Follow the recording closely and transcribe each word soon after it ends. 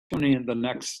opportunity in the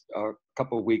next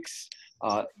couple of weeks,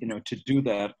 to do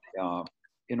that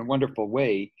in a wonderful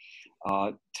way.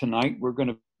 Tonight, we're going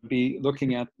to be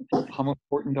looking at how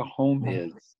important a home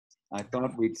is. I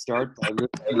thought we'd start by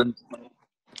listening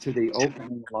to the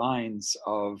opening lines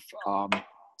of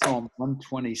Psalm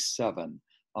 127.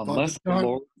 Unless the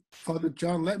Lord... Father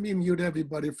John, let me mute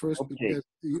everybody first, Okay. because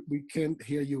we can't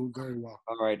hear you very well.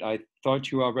 All right, I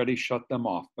thought you already shut them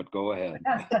off, but go ahead.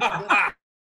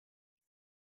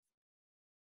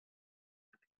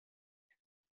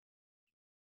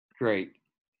 Great.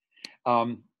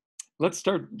 Let's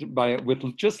start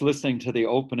with just listening to the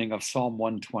opening of Psalm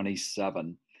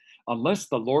 127. Unless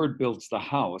the Lord builds the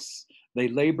house, they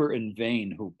labor in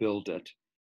vain who build it.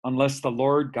 Unless the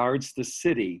Lord guards the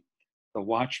city, the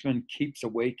watchman keeps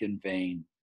awake in vain.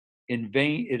 In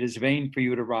vain, it is vain for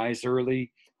you to rise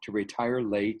early, to retire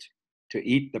late, to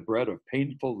eat the bread of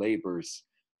painful labors,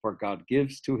 for God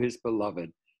gives to his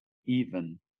beloved,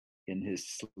 even in his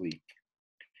sleep.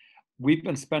 We've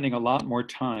been spending a lot more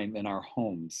time in our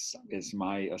homes, is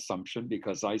my assumption,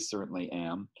 because I certainly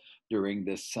am during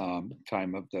this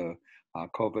time of the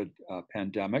COVID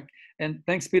pandemic. And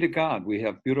thanks be to God, we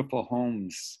have beautiful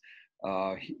homes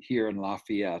here in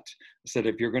Lafayette. I said,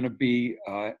 if you're going to be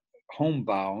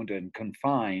homebound and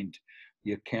confined,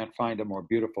 you can't find a more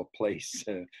beautiful place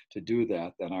to do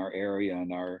that than our area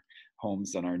and our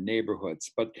homes and our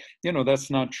neighborhoods. But, that's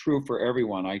not true for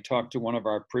everyone. I talked to one of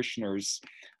our parishioners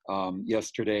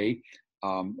yesterday,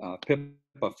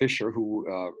 Pippa Fisher, who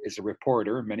is a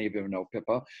reporter. Many of you know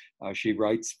Pippa. She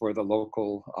writes for the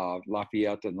local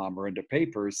Lafayette and La Miranda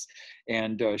papers.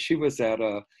 And she was at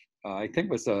I think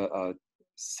it was a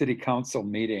city council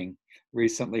meeting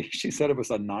recently. She said it was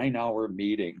a 9-hour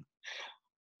meeting.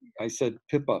 I said,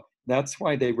 Pippa, that's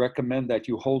why they recommend that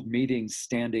you hold meetings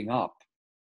standing up,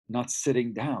 not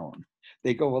sitting down.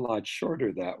 They go a lot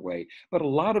shorter that way. But a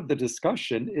lot of the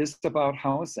discussion is about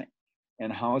housing,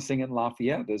 and housing in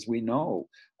Lafayette, as we know,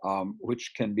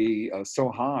 which can be so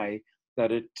high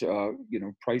that it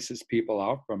prices people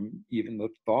out from even the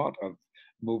thought of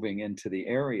moving into the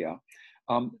area.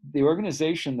 The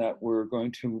organization that we're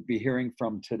going to be hearing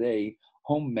from today,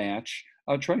 Home Match,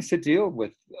 tries to deal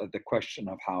with the question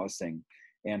of housing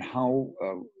and how,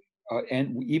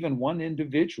 and even one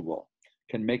individual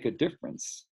can make a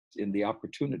difference in the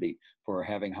opportunity for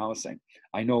having housing.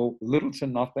 I know little to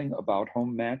nothing about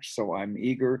Home Match, so I'm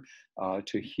eager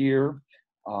to hear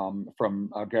from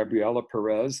Gabriela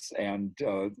Perez and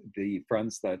the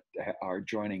friends that are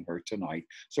joining her tonight.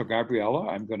 So Gabriela,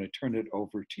 I'm going to turn it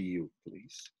over to you,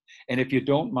 please. And if you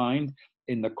don't mind,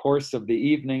 in the course of the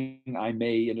evening, I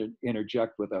may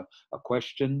interject with a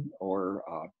question or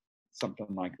something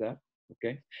like that,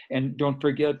 okay? And don't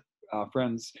forget,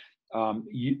 friends,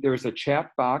 there's a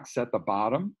chat box at the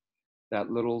bottom, that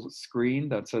little screen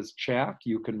that says chat.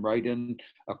 You can write in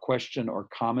a question or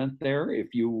comment there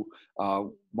if you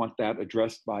want that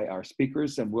addressed by our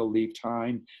speakers, and we'll leave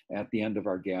time at the end of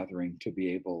our gathering to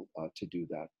be able to do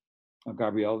that.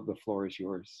 Gabrielle, the floor is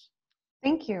yours.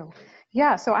 Thank you.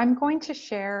 Yeah, so I'm going to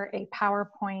share a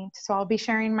PowerPoint. So I'll be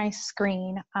sharing my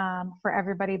screen for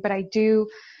everybody, but I do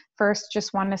first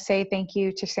just want to say thank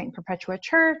you to St. Perpetua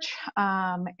Church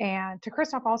and to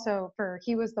Christoph also, for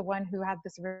he was the one who had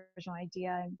this original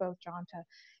idea, and both John, to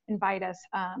invite us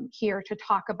here to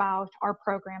talk about our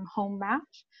program Home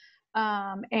Match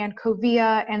and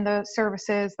Covia and the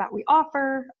services that we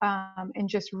offer, and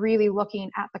just really looking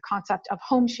at the concept of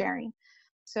home sharing.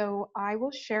 So I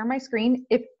will share my screen.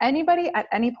 If anybody at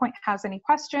any point has any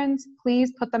questions,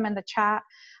 please put them in the chat.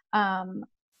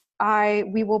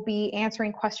 We will be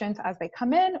answering questions as they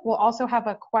come in. We'll also have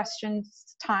a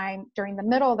questions time during the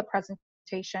middle of the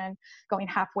presentation, going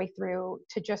halfway through,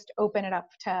 to just open it up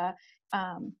to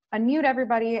unmute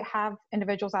everybody, have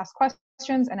individuals ask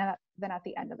questions, and then at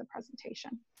the end of the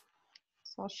presentation.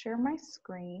 So I'll share my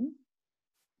screen.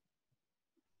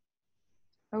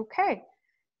 Okay.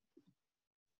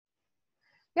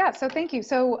 Yeah, so thank you.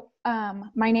 So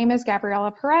my name is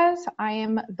Gabriela Perez. I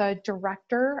am the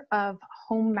director of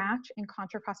Home Match in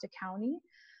Contra Costa County.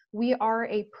 We are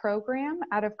a program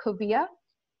out of Covia.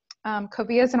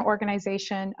 Covia is an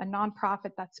organization, a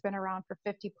nonprofit that's been around for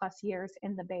 50 plus years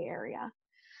in the Bay Area.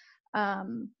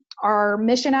 Our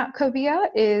mission at Covia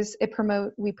is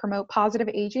we promote positive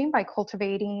aging by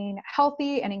cultivating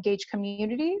healthy and engaged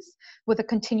communities with a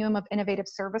continuum of innovative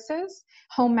services,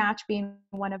 Home Match being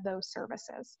one of those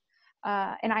services.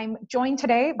 And I'm joined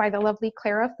today by the lovely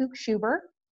Clara Fuchs-Schuber.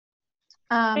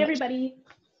 Hey, everybody.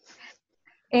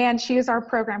 And she is our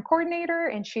program coordinator,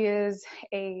 and she is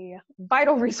a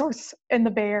vital resource in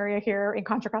the Bay Area here in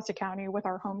Contra Costa County with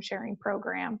our home sharing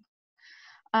program.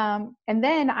 And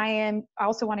then I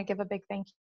also want to give a big thank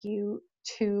you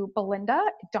to Belinda,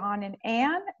 Dawn, and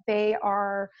Anne.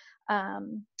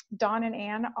 Dawn and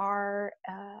Anne are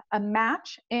a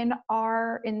match in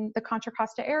the Contra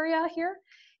Costa area here.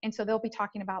 And so they'll be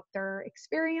talking about their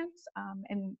experience.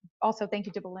 And also thank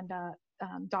you to Belinda,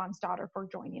 Dawn's daughter, for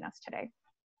joining us today.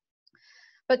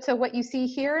 But so what you see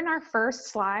here in our first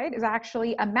slide is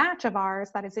actually a match of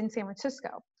ours that is in San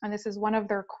Francisco. And this is one of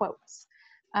their quotes.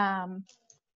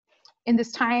 In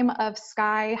this time of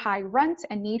sky-high rent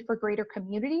and need for greater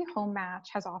community, Home Match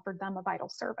has offered them a vital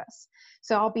service.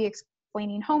 So I'll be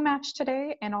explaining Home Match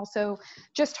today and also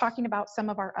just talking about some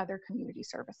of our other community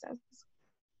services.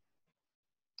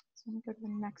 So let me go to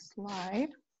the next slide.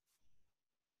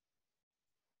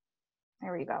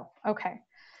 There we go. Okay.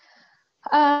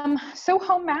 So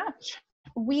Home Match,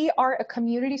 we are a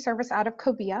community service out of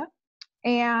Covia.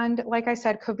 And like I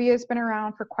said, Covia has been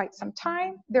around for quite some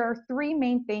time. There are three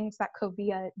main things that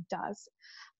Covia does.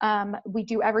 We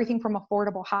do everything from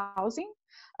affordable housing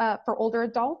for older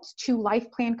adults to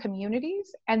life plan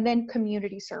communities, and then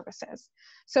community services.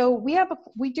 So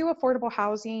we do affordable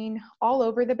housing all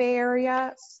over the Bay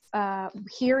Area.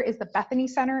 Here is the Bethany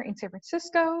Center in San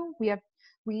Francisco.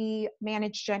 We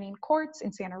manage Jennings Courts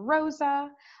in Santa Rosa,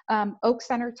 Oak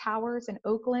Center Towers in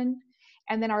Oakland.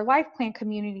 And then our life plan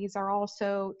communities are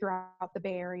also throughout the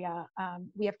Bay Area.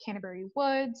 We have Canterbury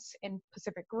Woods in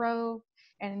Pacific Grove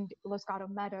and Los Gatos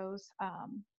Meadows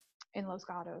in Los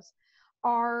Gatos.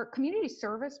 Our community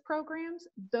service programs,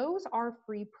 those are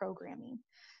free programming.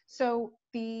 So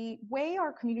the way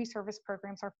our community service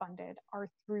programs are funded are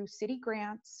through city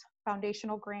grants,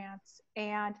 foundational grants,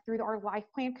 and through our life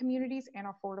plan communities and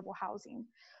affordable housing.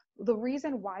 The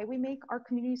reason why we make our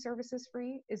community services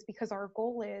free is because our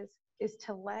goal is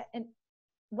to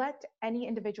let any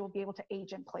individual be able to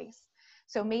age in place.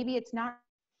 So maybe it's not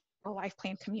a life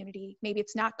plan community, maybe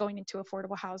it's not going into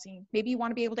affordable housing, maybe you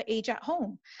want to be able to age at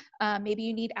home, maybe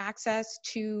you need access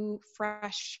to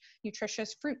fresh,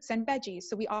 nutritious fruits and veggies.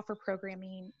 So we offer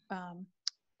programming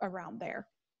around there.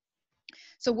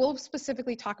 So we'll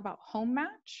specifically talk about Home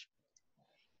Match.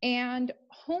 And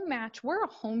Home Match, we're a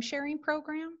home sharing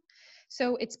program.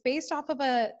 So it's based off of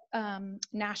a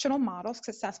national model,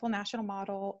 successful national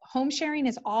model. Home sharing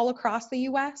is all across the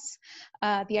US.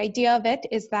 The idea of it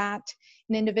is that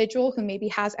an individual who maybe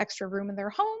has extra room in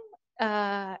their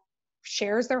home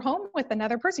shares their home with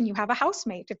another person. You have a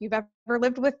housemate. If you've ever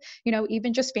lived with,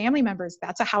 even just family members,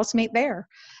 that's a housemate there.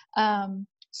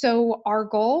 So our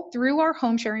goal through our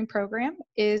home sharing program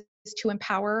is to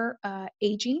empower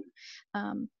aging,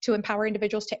 to empower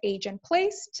individuals to age in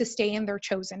place, to stay in their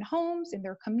chosen homes, in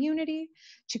their community,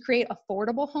 to create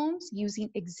affordable homes using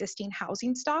existing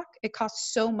housing stock. It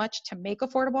costs so much to make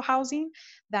affordable housing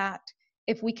that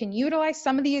if we can utilize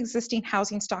some of the existing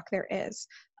housing stock there is,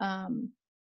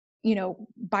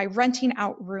 by renting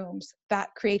out rooms,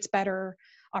 that creates better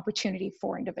opportunity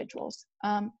for individuals.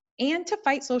 And to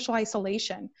fight social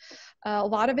isolation. A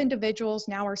lot of individuals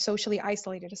now are socially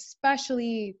isolated,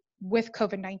 especially with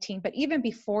COVID-19, but even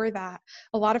before that,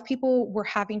 a lot of people were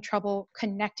having trouble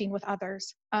connecting with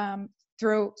others.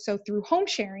 Through home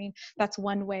sharing, that's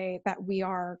one way that we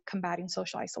are combating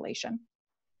social isolation.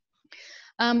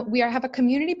 We have a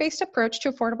community-based approach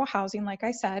to affordable housing, like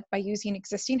I said, by using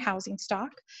existing housing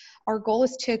stock. Our goal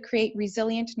is to create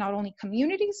resilient, not only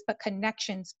communities, but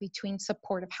connections between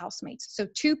supportive housemates. So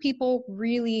two people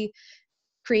really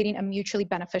creating a mutually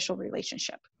beneficial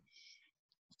relationship.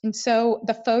 And so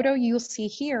the photo you'll see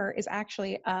here is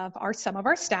actually of some of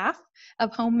our staff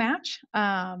of Home Match.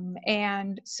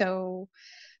 And so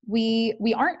we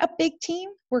aren't a big team.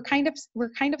 We're kind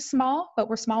of small, but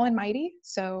we're small and mighty.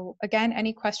 So again,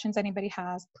 any questions anybody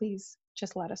has, please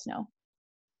just let us know.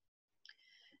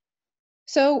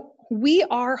 So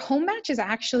Home Match is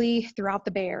actually throughout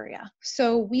the Bay Area.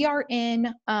 So we are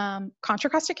in Contra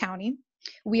Costa County,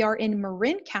 we are in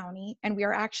Marin County, and we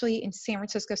are actually in San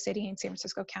Francisco City and San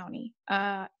Francisco County.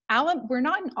 We're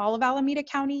not in all of Alameda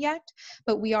County yet,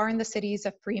 but we are in the cities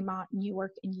of Fremont,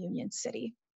 Newark, and Union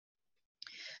City.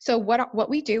 So what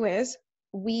we do is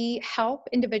we help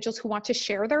individuals who want to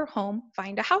share their home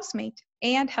find a housemate,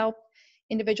 and help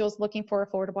individuals looking for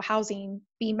affordable housing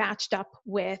be matched up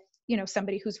with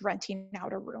somebody who's renting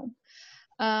out a room.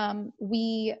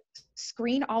 We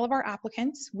screen all of our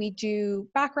applicants. We do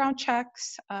background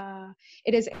checks.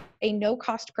 It is a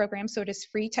no-cost program, so it is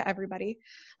free to everybody.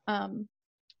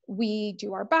 We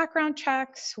do our background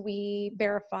checks, we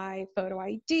verify photo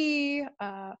ID,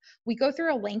 we go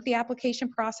through a lengthy application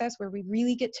process where we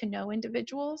really get to know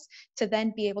individuals to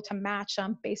then be able to match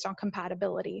them based on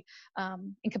compatibility.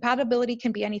 And compatibility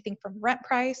can be anything from rent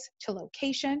price to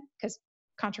location, because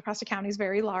Contra Costa County is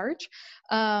very large,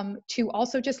 to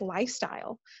also just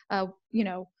lifestyle,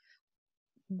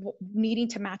 needing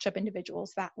to match up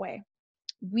individuals that way.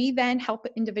 We then help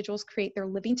individuals create their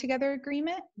living together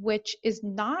agreement, which is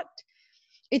not,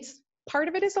 it's part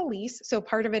of it is a lease. So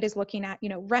part of it is looking at,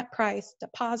 rent price,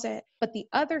 deposit, but the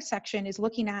other section is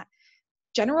looking at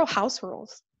general house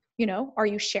rules. Are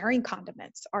you sharing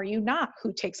condiments? Are you not?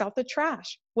 Who takes out the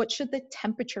trash? What should the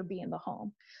temperature be in the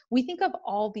home? We think of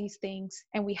all these things,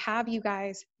 and we have you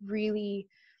guys really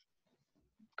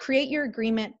create your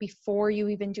agreement before you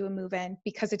even do a move-in,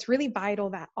 because it's really vital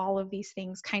that all of these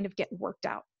things kind of get worked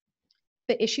out.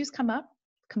 The issues come up,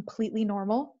 completely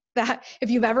normal. That if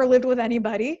you've ever lived with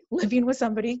anybody, living with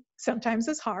somebody sometimes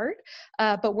is hard,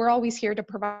 but we're always here to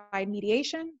provide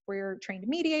mediation. We're trained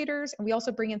mediators, and we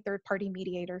also bring in third-party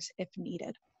mediators if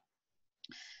needed.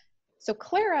 So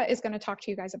Clara is going to talk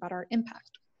to you guys about our impact.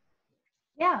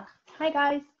 Yeah, hi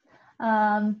guys.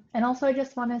 And also I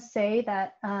just want to say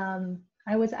that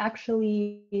I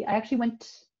actually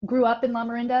grew up in La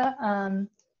Marinda.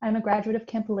 I'm a graduate of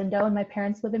Campo Lindo, and my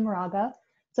parents live in Moraga.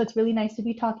 So it's really nice to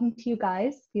be talking to you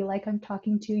guys. Feel like I'm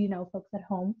talking to, folks at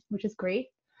home, which is great.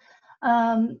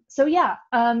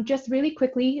 Just really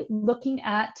quickly looking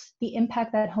at the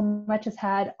impact that HomeMatch has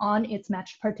had on its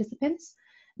matched participants.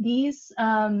 These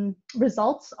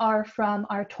results are from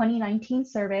our 2019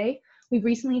 survey. We've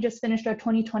recently just finished our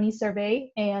 2020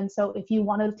 survey, and so if you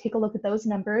want to take a look at those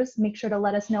numbers, make sure to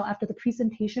let us know after the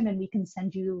presentation and we can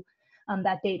send you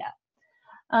that data.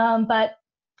 But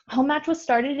HomeMatch was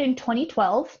started in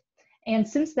 2012, and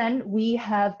since then we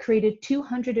have created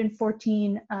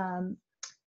 214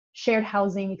 shared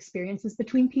housing experiences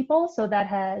between people. So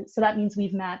that means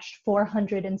we've matched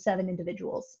 407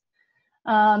 individuals.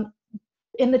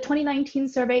 In the 2019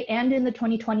 survey and in the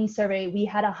 2020 survey, we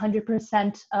had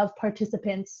 100% of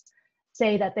participants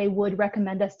say that they would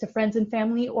recommend us to friends and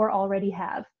family or already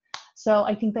have. So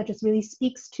I think that just really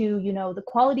speaks to, the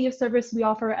quality of service we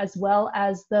offer, as well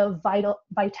as the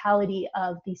vitality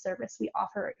of the service we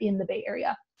offer in the Bay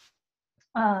Area.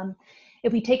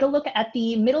 If we take a look at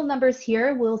the middle numbers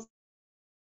here, we'll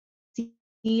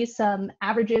see some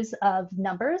averages of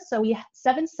numbers. So we have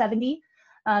 $770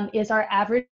 is our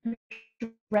average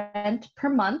rent per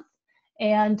month,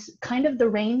 and kind of the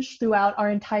range throughout our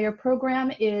entire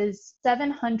program is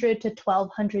 $700 to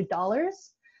 $1,200.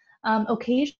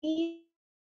 Occasionally,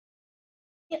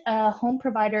 a home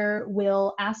provider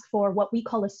will ask for what we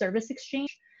call a service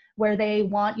exchange, where they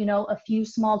want, a few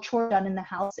small chores done in the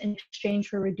house in exchange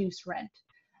for reduced rent.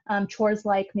 Chores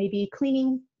like maybe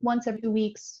cleaning once every 2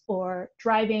 weeks or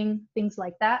driving, things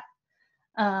like that.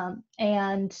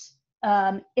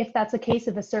 If that's the case,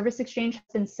 if a service exchange has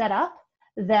been set up,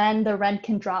 then the rent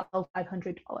can drop below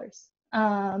 $500.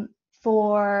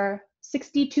 For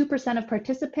 62% of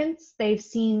participants, they've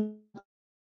seen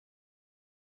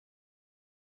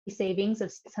savings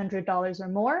of $600 or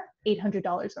more,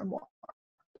 $800 or more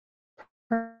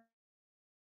per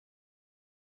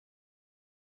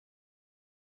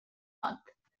month.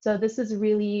 So this is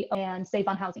really, and save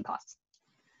on housing costs.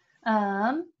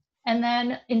 And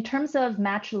then in terms of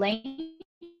match length,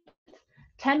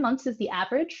 10 months is the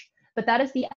average, but that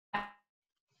is the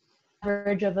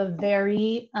average of a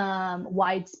very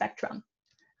wide spectrum.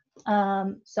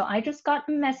 So I just got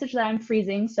a message that I'm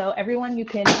freezing. So everyone, you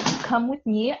can come with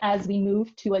me as we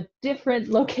move to a different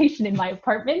location in my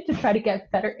apartment to try to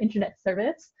get better internet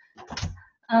service.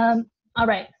 All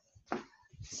right.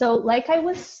 So like I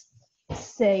was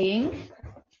saying,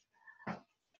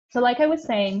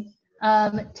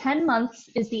 10 months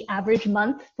is the average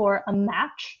month for a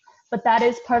match, but that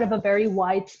is part of a very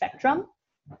wide spectrum.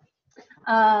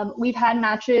 We've had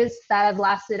matches that have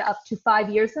lasted up to 5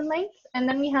 years in length, and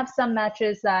then we have some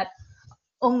matches that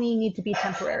only need to be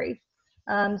temporary.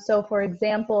 So for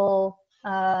example,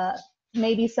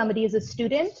 maybe somebody is a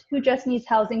student who just needs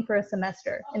housing for a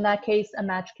semester. In that case, a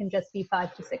match can just be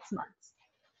 5 to 6 months.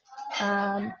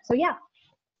 So yeah,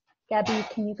 Gabby,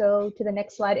 can you go to the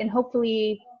next slide? And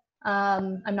hopefully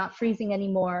I'm not freezing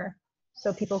anymore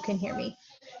so people can hear me.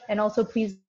 And also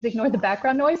please ignore the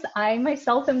background noise. I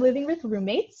myself am living with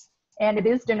roommates and it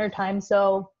is dinner time,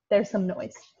 so there's some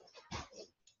noise.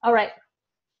 All right,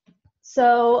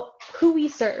 so who we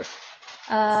serve.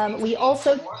 We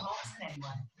also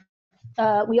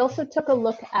took a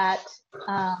look at,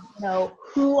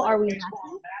 who are we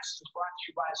matching?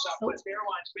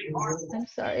 Oh, I'm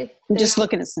sorry. I'm just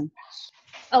looking at some.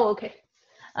 Oh, okay.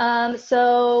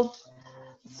 So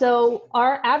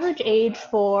our average age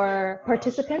for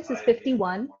participants is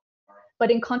 51,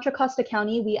 but in Contra Costa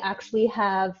County, we actually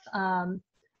have,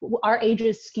 our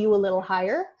ages skew a little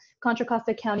higher. Contra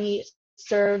Costa County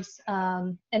serves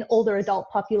an older adult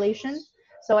population.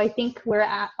 So I think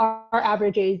our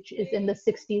average age is in the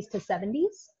 60s to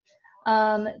 70s.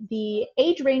 The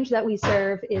age range that we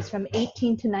serve is from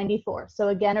 18 to 94. So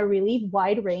again, a really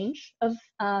wide range of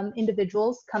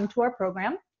individuals come to our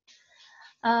program.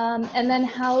 And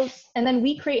then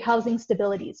we create housing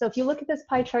stability. So if you look at this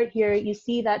pie chart here, you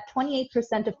see that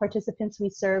 28% of participants we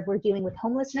serve were dealing with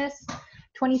homelessness,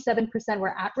 27%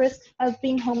 were at risk of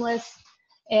being homeless,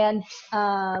 and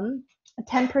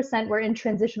 10% were in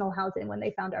transitional housing when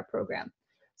they found our program.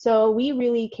 So we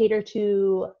really cater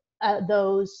to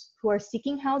those who are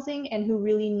seeking housing and who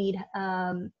really need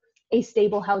a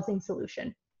stable housing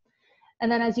solution.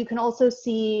 And then as you can also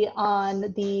see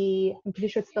on the, I'm pretty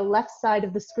sure it's the left side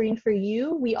of the screen for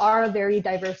you, we are a very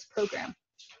diverse program.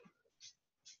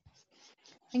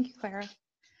 Thank you, Clara.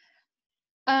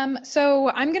 So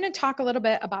I'm going to talk a little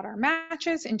bit about our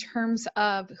matches in terms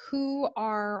of who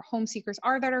our home seekers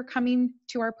are that are coming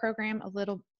to our program a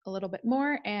little bit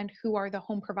more, and who are the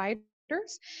home providers,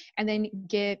 and then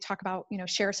talk about,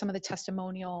 share some of the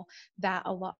testimonial that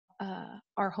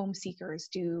our home seekers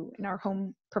do and our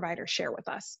home providers share with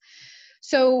us.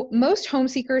 So most home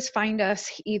seekers find us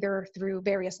either through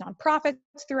various nonprofits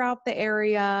throughout the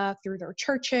area, through their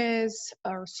churches,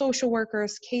 or social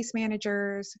workers, case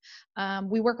managers.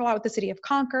 We work a lot with the City of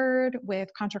Concord, with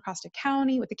Contra Costa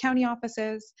County, with the county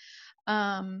offices.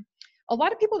 A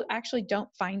lot of people actually don't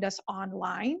find us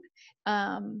online.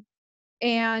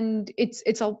 And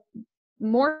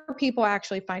more people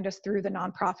actually find us through the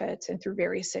nonprofits and through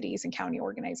various cities and county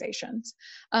organizations.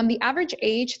 The average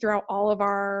age throughout all of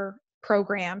our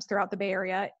programs throughout the Bay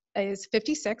Area is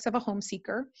 56 of a home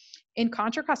seeker. In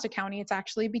Contra Costa County, it's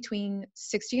actually between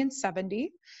 60 and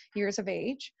 70 years of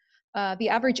age. The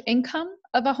average income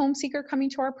of a home seeker coming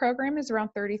to our program is around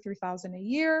 $33,000 a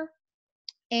year.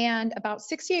 And about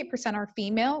 68% are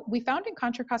female. We found in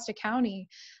Contra Costa County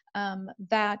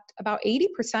that about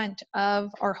 80%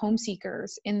 of our home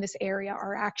seekers in this area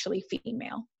are actually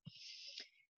female.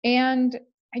 And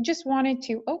I just wanted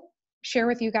to share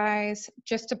with you guys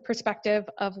just a perspective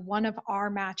of one of our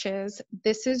matches.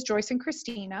 This is Joyce and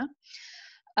Christina.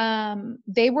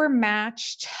 They were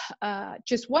matched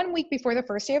just 1 week before the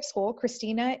first day of school.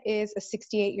 Christina is a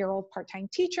 68-year-old part-time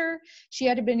teacher. She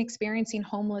had been experiencing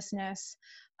homelessness.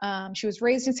 She was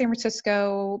raised in San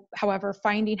Francisco. However,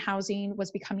 finding housing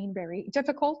was becoming very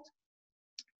difficult.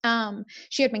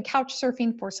 She had been couch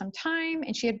surfing for some time,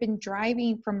 and she had been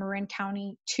driving from Marin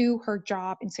County to her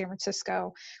job in San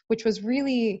Francisco, which was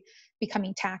really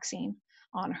becoming taxing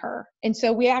on her. And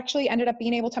so we actually ended up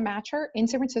being able to match her in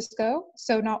San Francisco.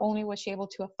 So not only was she able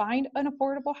to find an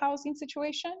affordable housing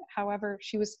situation, however,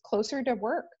 she was closer to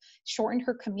work, shortened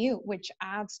her commute, which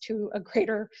adds to a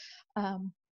greater,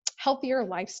 healthier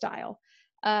lifestyle.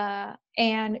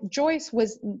 And Joyce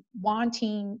was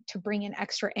wanting to bring in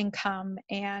extra income,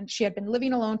 and she had been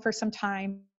living alone for some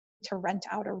time to rent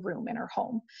out a room in her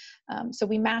home. So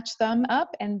we matched them up,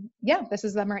 and yeah, this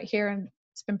is them right here, and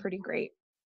it's been pretty great.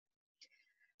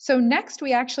 So next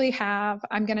we actually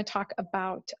I'm going to talk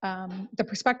about the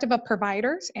perspective of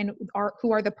providers and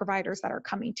who are the providers that are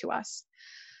coming to us.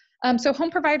 So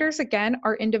home providers, again,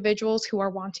 are individuals who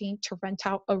are wanting to rent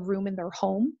out a room in their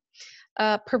home.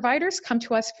 Providers come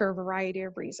to us for a variety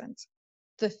of reasons.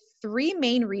 The three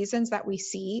main reasons that we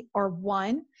see are,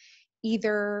 one,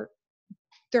 either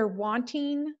they're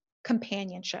wanting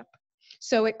companionship.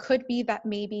 So it could be that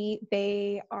maybe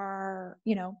they are,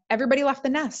 everybody left the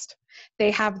nest.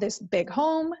 They have this big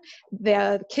home,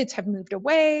 the kids have moved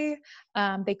away,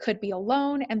 they could be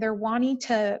alone, and they're wanting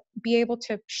to be able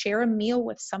to share a meal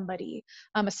with somebody,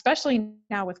 especially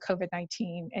now with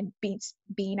COVID-19 and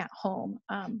being at home,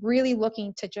 really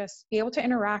looking to just be able to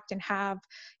interact and have,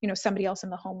 somebody else in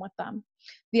the home with them.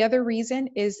 The other reason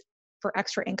is for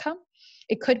extra income.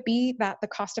 It could be that the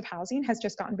cost of housing has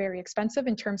just gotten very expensive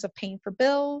in terms of paying for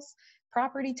bills,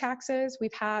 property taxes.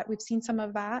 We've seen some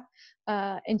of that.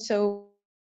 And so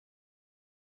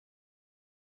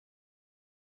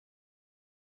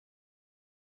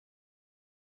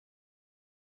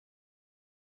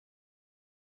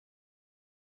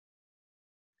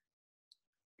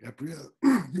Gabrielle,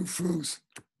 you froze.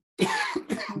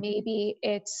 maybe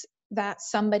it's that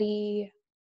somebody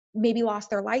maybe lost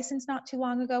their license not too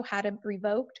long ago, had it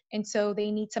revoked. And so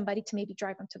they need somebody to maybe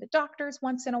drive them to the doctors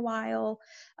once in a while,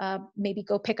 maybe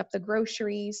go pick up the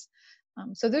groceries.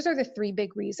 So those are the three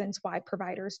big reasons why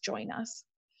providers join us.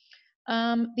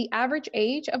 The average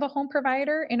age of a home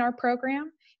provider in our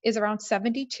program is around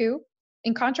 72.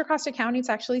 In Contra Costa County, it's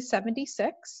actually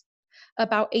 76.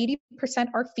 About 80%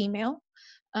 are female.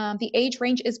 The age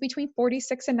range is between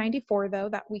 46 and 94, though,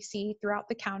 that we see throughout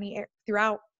the county,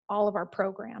 throughout all of our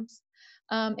programs.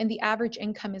 And the average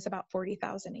income is about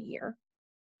 $40,000 a year.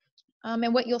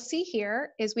 And what you'll see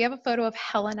here is we have a photo of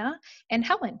Helena and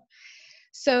Helen.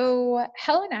 So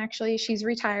Helen, actually, she's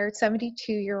retired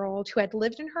 72-year-old who had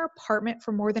lived in her apartment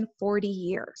for more than 40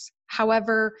 years.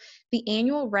 However, the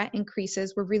annual rent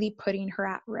increases were really putting her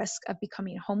at risk of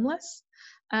becoming homeless.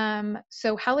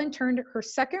 So Helen turned her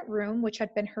second room, which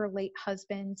had been her late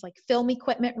husband's like film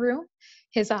equipment room,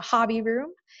 his hobby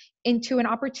room, into an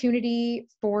opportunity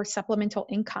for supplemental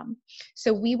income.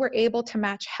 So we were able to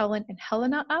match Helen and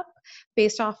Helena up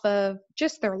based off of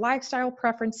just their lifestyle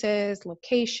preferences,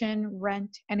 location,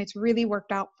 rent, and it's really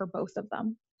worked out for both of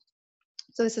them.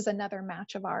 So this is another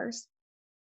match of ours.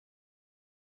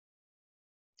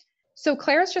 So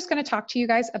Claire's just going to talk to you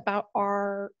guys about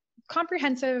our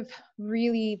comprehensive,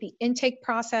 really the intake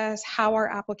process, how our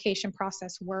application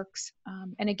process works.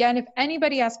 And again, if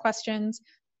anybody has questions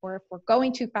or if we're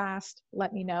going too fast,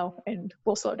 let me know and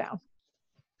we'll slow down.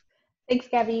 Thanks,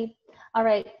 Gabby. All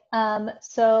right,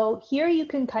 so here you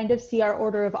can kind of see our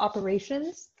order of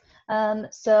operations.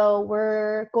 So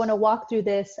we're going to walk through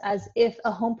this as if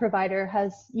a home provider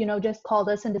has, just called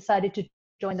us and decided to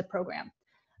join the program.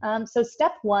 So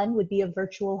step one would be a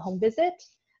virtual home visit.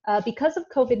 Because of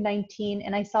COVID-19,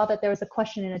 and I saw that there was a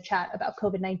question in a chat about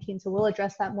COVID-19, so we'll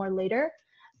address that more later.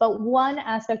 But one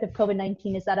aspect of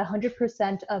COVID-19 is that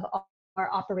 100% of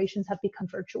our operations have become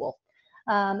virtual.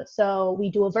 So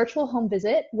we do a virtual home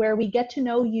visit where we get to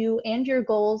know you and your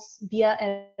goals via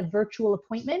a virtual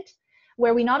appointment,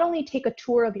 where we not only take a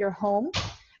tour of your home,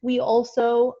 we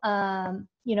also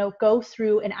go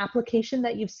through an application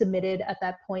that you've submitted at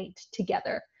that point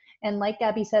together. And like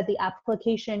Gabby said, the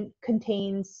application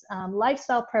contains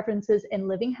lifestyle preferences and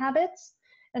living habits.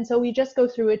 And so we just go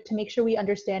through it to make sure we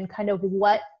understand kind of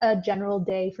what a general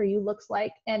day for you looks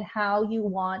like and how you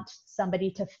want somebody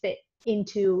to fit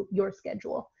into your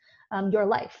schedule, your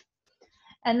life.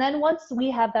 And then once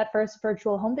we have that first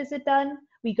virtual home visit done,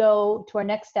 we go to our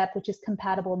next step, which is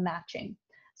compatible matching.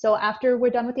 So after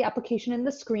we're done with the application and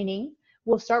the screening,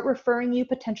 we'll start referring you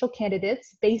potential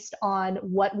candidates based on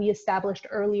what we established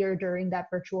earlier during that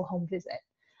virtual home visit.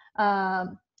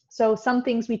 So some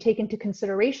things we take into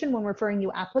consideration when referring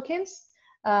you applicants,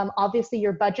 obviously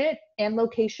your budget and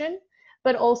location,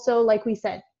 but also, like we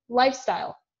said,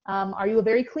 lifestyle. Are you a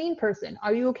very clean person?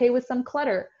 Are you okay with some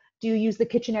clutter? Do you use the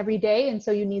kitchen every day and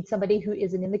so you need somebody who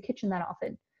isn't in the kitchen that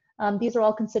often? These are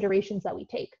all considerations that we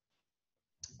take.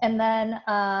 And then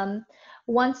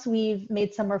once we've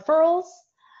made some referrals,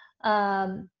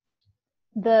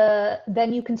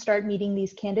 then you can start meeting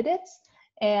these candidates.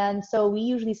 And so we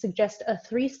usually suggest a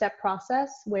 3-step process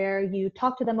where you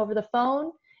talk to them over the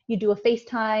phone, you do a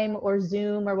FaceTime or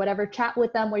Zoom or whatever, chat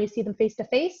with them where you see them face to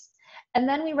face. And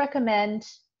then we recommend,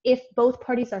 if both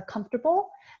parties are comfortable,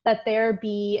 that there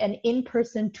be an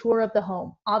in-person tour of the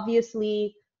home.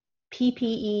 Obviously,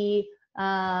 PPE,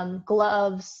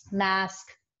 gloves, mask,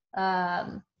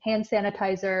 hand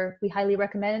sanitizer, we highly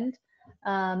recommend.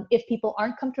 If people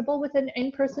aren't comfortable with an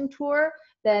in-person tour,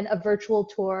 then a virtual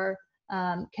tour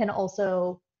we can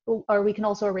also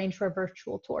arrange for a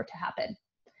virtual tour to happen.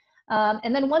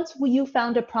 And then once you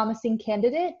found a promising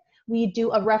candidate, we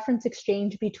do a reference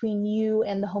exchange between you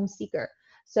and the home seeker.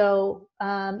 So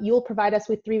you'll provide us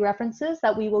with 3 references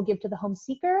that we will give to the home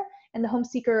seeker, and the home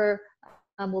seeker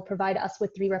will provide us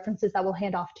with 3 references that we'll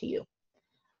hand off to you.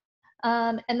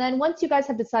 And then once you guys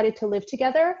have decided to live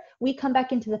together, we come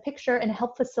back into the picture and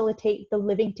help facilitate the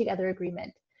living together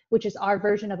agreement, which is our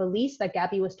version of a lease that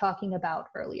Gabby was talking about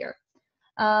earlier.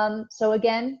 So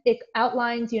again, it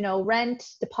outlines, rent,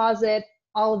 deposit,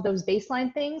 all of those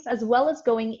baseline things, as well as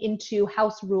going into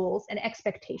house rules and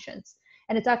expectations.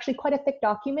 And it's actually quite a thick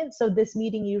document, so this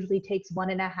meeting usually takes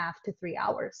 1.5 to 3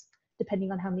 hours,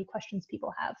 depending on how many questions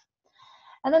people have.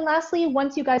 And then lastly,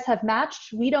 once you guys have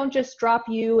matched, we don't just drop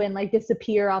you and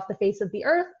disappear off the face of the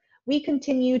earth. We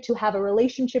continue to have a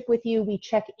relationship with you. We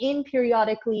check in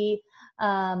periodically,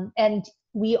 and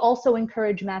we also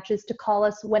encourage matches to call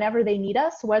us whenever they need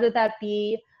us, whether that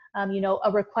be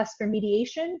a request for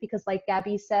mediation, because like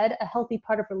Gabby said, a healthy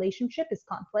part of relationship is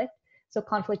conflict. So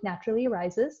conflict naturally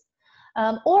arises.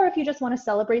 Or if you just want to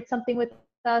celebrate something with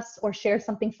us or share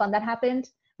something fun that happened,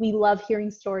 we love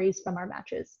hearing stories from our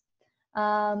matches.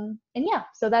 And yeah,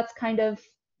 so that's kind of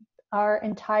our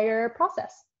entire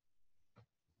process.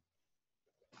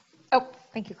 Oh,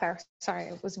 thank you, Claire. Sorry,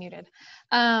 I was muted.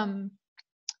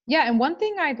 Yeah, and one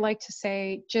thing I'd like to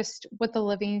say, just with the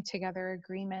living together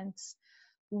agreements,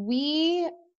 we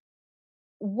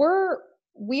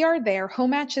are there,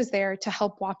 Home Match is there to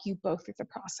help walk you both through the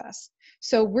process.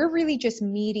 So we're really just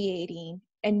mediating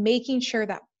and making sure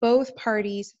that both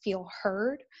parties feel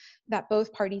heard, that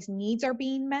both parties' needs are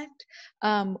being met.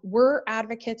 We're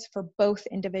advocates for both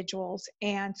individuals.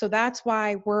 And so that's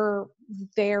why we're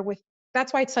there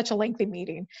that's why it's such a lengthy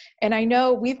meeting. And I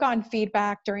know we've gotten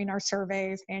feedback during our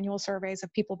surveys, annual surveys,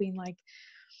 of people being like,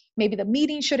 maybe the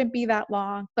meeting shouldn't be that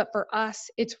long, but for us,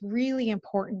 it's really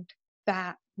important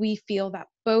that we feel that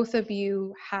both of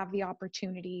you have the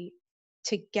opportunity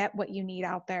to get what you need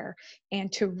out there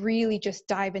and to really just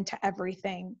dive into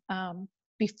everything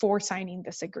before signing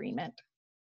this agreement.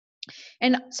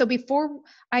 And so before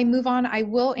I move on, I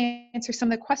will answer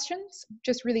some of the questions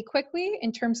just really quickly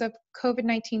in terms of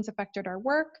COVID-19's affected our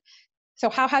work. So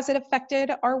how has it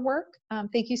affected our work?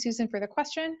 Thank you, Susan, for the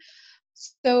question.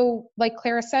 So like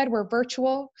Clara said, we're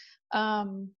virtual.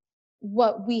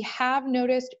 What we have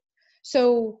noticed,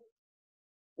 so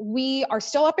we are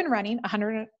still up and running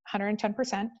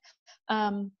 110%.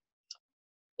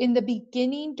 In the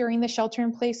beginning, during the shelter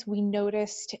in place, we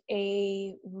noticed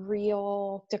a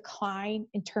real decline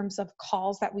in terms of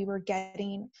calls that we were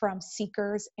getting from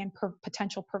seekers and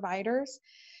potential providers.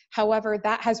 However,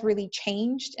 that has really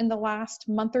changed in the last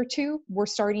month or two. We're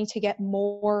starting to get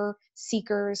more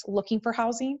seekers looking for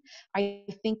housing. I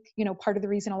think, part of the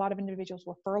reason a lot of individuals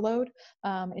were furloughed,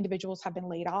 individuals have been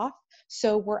laid off.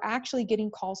 So we're actually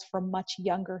getting calls from much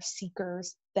younger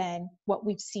seekers than what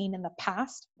we've seen in the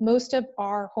past. Most of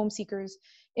our home seekers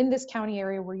in this county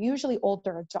area were usually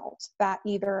older adults that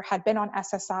either had been on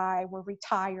SSI, were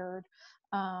retired.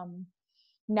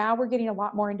 Now we're getting a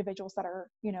lot more individuals that are,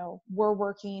 were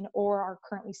working or are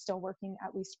currently still working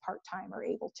at least part-time or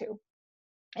able to,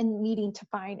 and needing to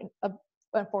find an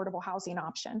affordable housing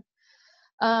option.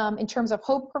 In terms of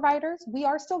home providers, we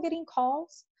are still getting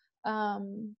calls.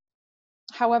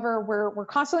 However, we're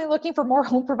constantly looking for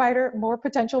more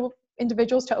potential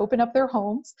individuals to open up their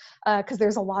homes because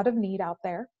there's a lot of need out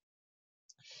there.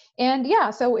 And yeah,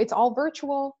 so it's all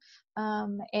virtual.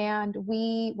 And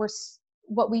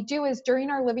what we do is during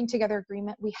our living together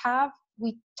agreement, we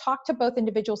talk to both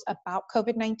individuals about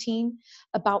COVID-19,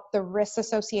 about the risks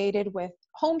associated with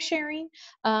home sharing,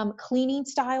 cleaning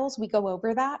styles. We go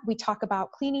over that. We talk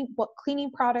about cleaning. What cleaning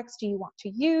products do you want to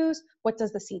use? What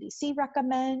does the CDC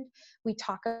recommend? We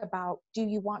talk about, do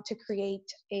you want to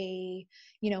create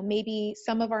maybe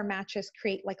some of our matches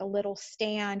create like a little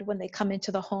stand when they come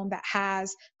into the home that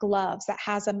has gloves, that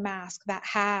has a mask, that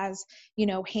has,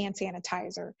 hand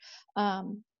sanitizer.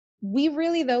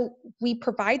 We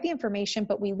provide the information,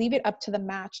 but we leave it up to the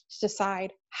match to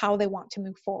decide how they want to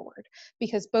move forward,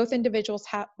 because both individuals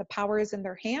have the power is in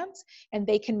their hands and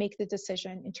they can make the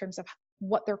decision in terms of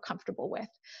what they're comfortable with.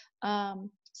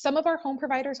 Some of our home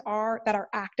providers that are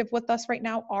active with us right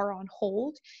now are on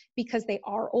hold because they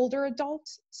are older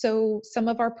adults. So some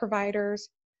of our providers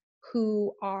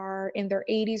who are in their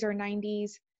 80s or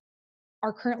 90s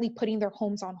are currently putting their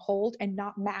homes on hold and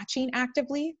not matching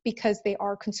actively because they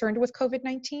are concerned with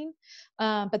COVID-19.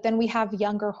 But then we have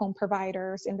younger home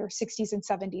providers in their 60s and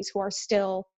 70s who are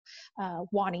still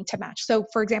wanting to match. So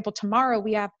for example, tomorrow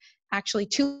we have actually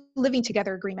 2 living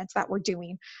together agreements that we're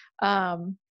doing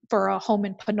for a home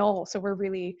in Pinole. So we're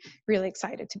really, really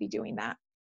excited to be doing that.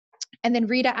 And then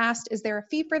Rita asked, is there a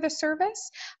fee for the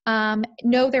service?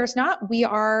 No, there's not. We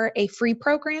are a free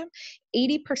program.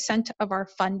 80% of our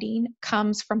funding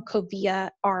comes from Covia,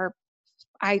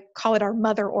 I call it our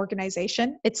mother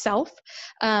organization itself.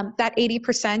 That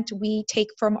 80% we take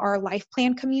from our life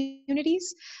plan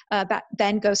communities that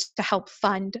then goes to help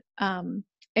fund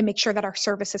and make sure that our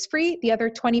service is free. The other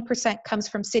 20% comes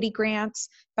from city grants,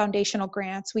 foundational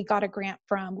grants. We got a grant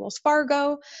from Wells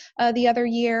Fargo the other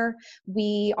year.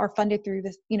 We are funded through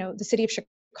the city of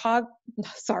Chicago.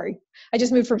 Sorry, I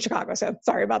just moved from Chicago, so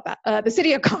sorry about that. The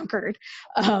city of Concord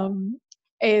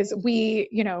has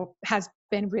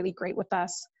been really great with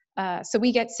us. So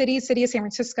we get city of San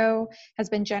Francisco has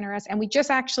been generous, and we just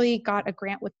actually got a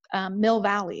grant with Mill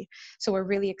Valley. So we're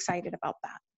really excited about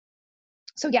that.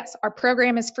 So yes, our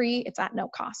program is free. It's at no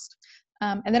cost.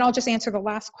 And then I'll just answer the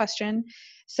last question.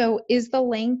 So is the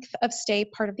length of stay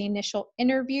part of the initial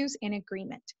interviews and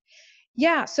agreement?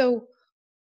 Yeah, so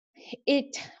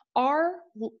our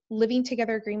living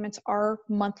together agreements are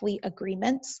monthly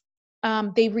agreements.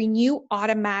 they renew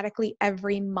automatically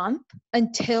every month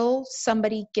until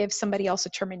somebody gives somebody else a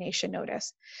termination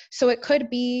notice. So it could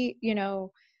be, you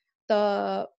know,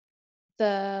 the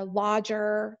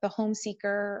lodger, the home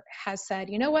seeker has said,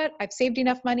 you know what, I've saved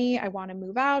enough money, I want to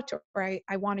move out, or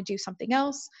I want to do something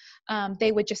else.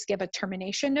 They would just give a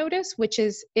termination notice, which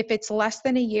is, if it's less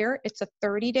than a year, it's a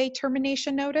 30-day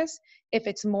termination notice. If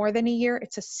it's more than a year,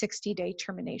 it's a 60-day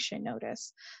termination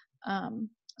notice.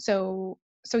 So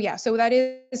yeah, so that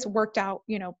is worked out,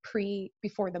 you know,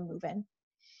 before the move-in.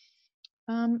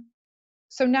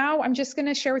 So now I'm just going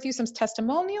to share with you some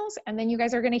testimonials, and then you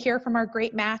guys are going to hear from our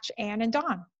great match, Ann and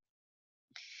Dawn.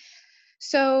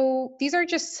 So these are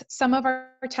just some of our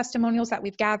testimonials that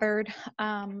we've gathered.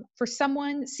 For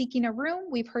someone seeking a room,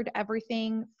 we've heard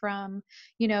everything from,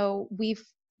 you know,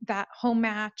 that home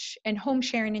match and home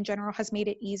sharing in general has made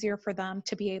it easier for them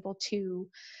to be able to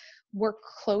work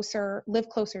closer, live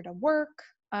closer to work,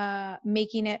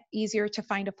 making it easier to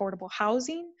find affordable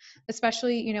housing,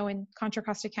 especially, you know, in Contra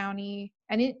Costa County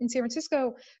and in San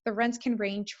Francisco, the rents can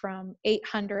range from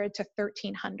 $800 to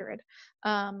 $1,300.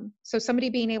 So somebody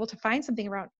being able to find something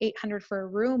around $800 for a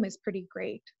room is pretty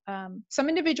great. Some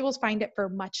individuals find it for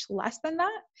much less than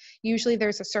that. Usually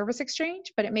there's a service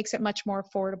exchange, but it makes it much more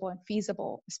affordable and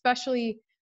feasible, especially,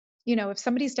 you know, if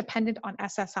somebody's dependent on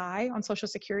SSI, on Social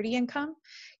Security income,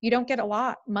 you don't get a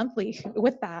lot monthly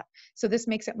with that. So this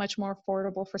makes it much more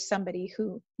affordable for somebody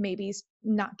who maybe is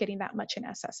not getting that much in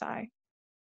SSI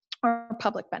or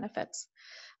public benefits.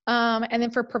 And then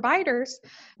for providers,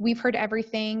 we've heard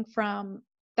everything from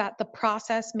that the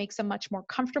process makes them much more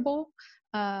comfortable,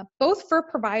 both for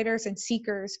providers and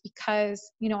seekers,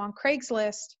 because, you know, on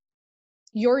Craigslist,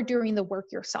 you're doing the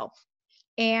work yourself.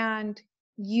 And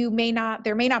there may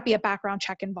not be a background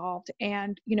check involved.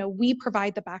 And, you know, we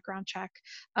provide the background check.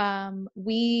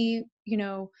 We, you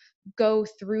know, go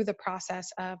through the process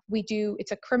of,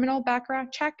 it's a criminal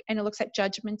background check, and it looks at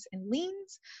judgments and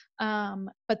liens.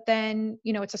 But then,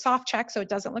 you know, it's a soft check, so it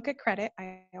doesn't look at credit.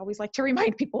 I always like to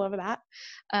remind people of that.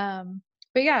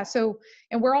 But yeah,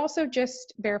 and we're also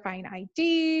just verifying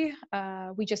ID.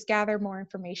 We just gather more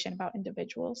information about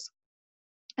individuals,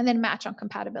 and then match on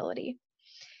compatibility.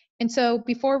 And so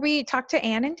before we talk to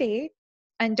Ann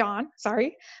and Dawn,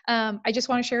 I just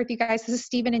want to share with you guys, this is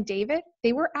Stephen and David.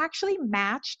 They were actually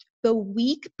matched the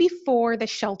week before the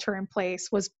shelter in place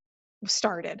was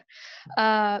started.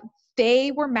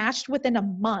 They were matched within a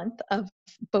month of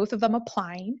both of them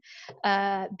applying.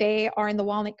 They are in the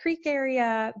Walnut Creek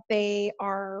area. They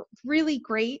are really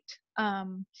great.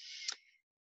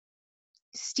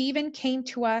 Stephen came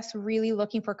to us really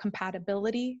looking for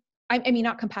compatibility. I mean,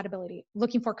 not compatibility,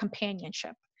 looking for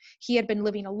companionship. He had been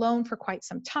living alone for quite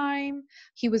some time.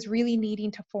 He was really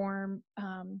needing to form,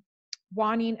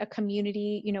 wanting a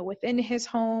community, you know, within his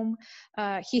home.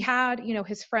 He had, you know,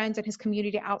 his friends and his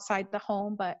community outside the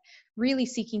home, but really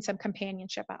seeking some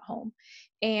companionship at home.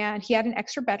 And he had an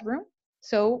extra bedroom,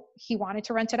 so he wanted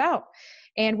to rent it out.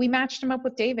 And we matched him up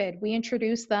with David. We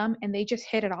introduced them, and they just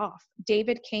hit it off.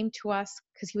 David came to us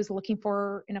because he was looking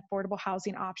for an affordable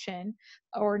housing option,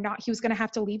 or not. He was going to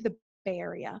have to leave the Bay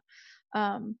Area.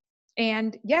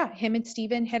 And yeah, him and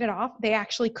Stephen hit it off. They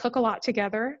actually cook a lot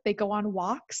together. They go on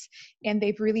walks, and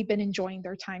they've really been enjoying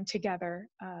their time together.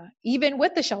 Even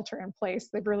with the shelter in place,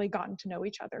 they've really gotten to know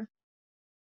each other.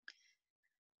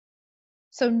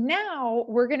 So now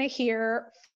we're going to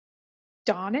hear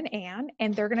Dawn and Ann,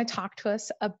 and they're going to talk to us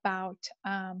about,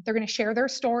 they're going to share their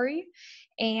story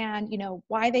and, you know,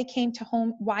 why they came to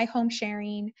why home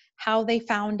sharing, how they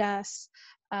found us,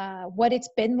 what it's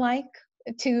been like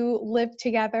to live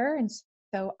together. And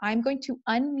so I'm going to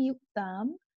unmute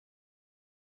them.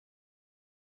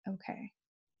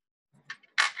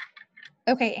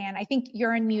 Okay, Ann, I think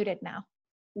you're unmuted now.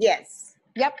 Yes.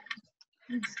 Yep.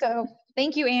 So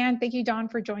thank you, Ann. Thank you, Dawn,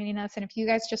 for joining us. And if you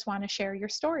guys just want to share your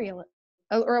story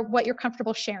or what you're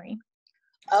comfortable sharing.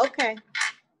 Okay.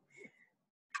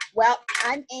 Well,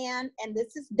 I'm Ann, and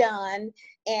this is Dawn,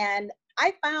 and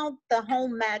I found the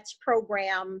Home Match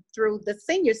program through the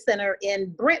Senior Center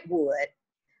in Brentwood.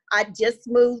 I just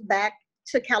moved back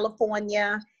to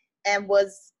California and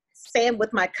was staying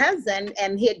with my cousin,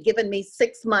 and he had given me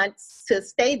 6 months to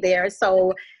stay there.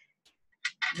 So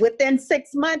within 6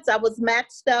 months, I was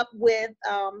matched up with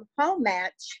Home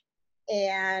Match,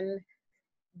 and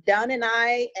Don and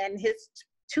I and his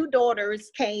 2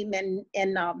 daughters came and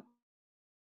it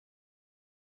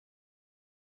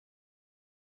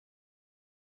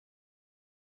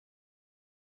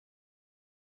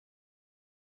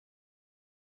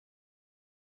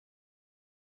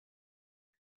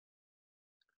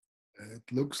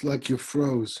looks like you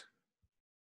froze.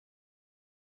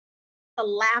 to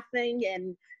laughing.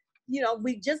 And, you know,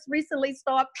 we just recently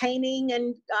started painting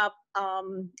and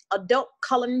adult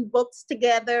coloring books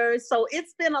together. So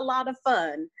it's been a lot of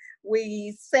fun.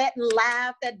 We sat and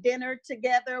laughed at dinner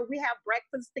together. We have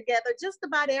breakfast together just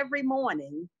about every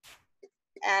morning.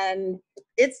 And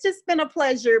it's just been a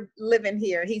pleasure living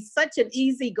here. He's such an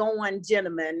easygoing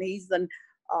gentleman. He's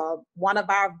one of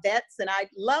our vets, and I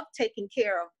love taking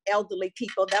care of elderly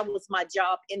people. That was my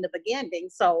job in the beginning.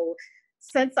 So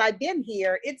since I've been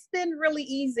here, it's been really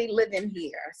easy living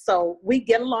here. So we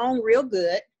get along real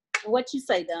good. What you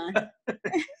say, Don?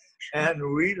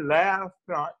 And we laugh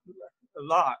a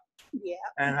lot. Yeah.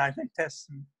 And I think that's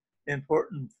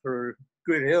important for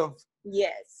good health.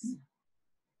 Yes.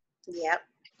 Yep.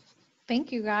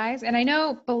 Thank you, guys. And I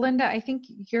know, Belinda, I think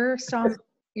you're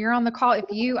on the call. I'm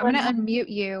going to unmute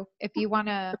you if you want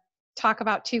to talk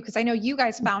about too, because I know you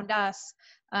guys found us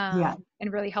and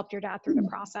really helped your dad through the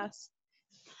process.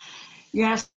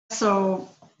 Yes. So,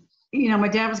 you know, my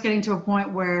dad was getting to a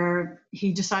point where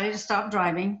he decided to stop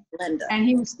driving. Linda. And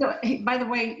he was still, by the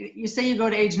way, you say you go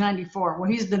to age 94. Well,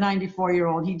 he's the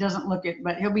 94-year-old. He doesn't look it,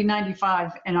 but he'll be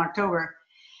 95 in October.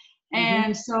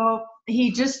 And so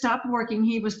he just stopped working.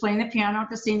 He was playing the piano at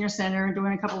the senior center and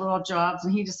doing a couple little jobs,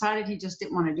 and he decided he just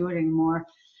didn't want to do it anymore.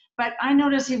 But I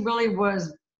noticed he really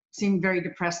seemed very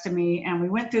depressed to me. And we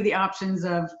went through the options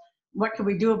of what could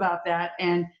we do about that.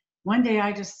 And one day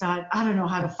I just thought, I don't know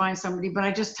how to find somebody, but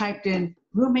I just typed in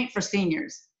roommate for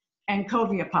seniors, and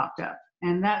Covia popped up.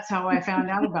 And that's how I found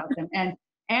out about them. And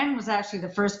Anne was actually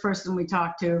the first person we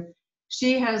talked to.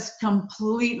 She has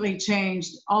completely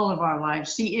changed all of our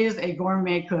lives. She is a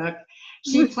gourmet cook.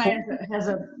 She has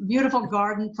a beautiful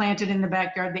garden planted in the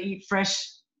backyard. They eat fresh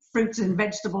fruits and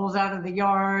vegetables out of the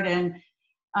yard. And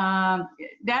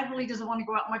Dad really doesn't want to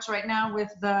go out much right now with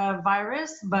the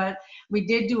virus, but we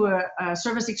did do a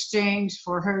service exchange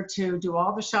for her to do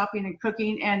all the shopping and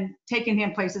cooking and taking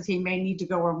him places he may need to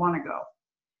go or want to go.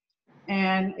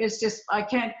 And it's just,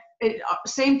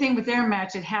 same thing with their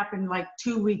match. It happened like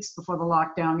 2 weeks before the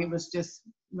lockdown. It was just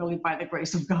really by the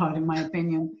grace of God, in my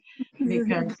opinion,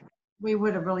 because we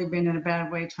would have really been in a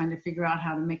bad way trying to figure out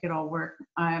how to make it all work.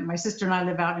 My sister and I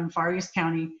live out in Far East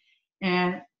County,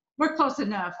 and we're close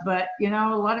enough, but you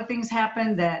know, a lot of things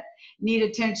happen that need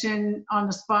attention on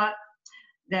the spot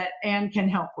that Anne can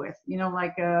help with, you know,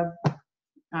 like, I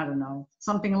don't know,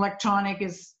 something electronic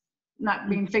is not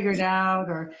being figured out,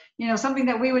 or, you know, something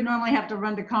that we would normally have to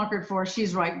run to Concord for,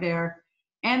 she's right there.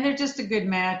 And they're just a good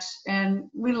match, and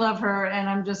we love her, and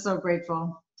I'm just so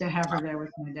grateful to have her there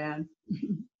with my dad.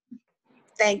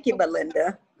 Thank you,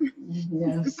 Belinda.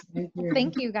 Yes, thank you.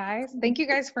 Thank you, guys. Thank you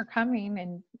guys for coming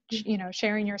and, you know,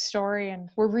 sharing your story. And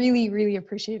we're really, really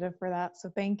appreciative for that. So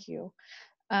thank you.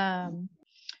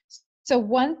 So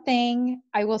one thing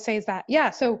I will say is that,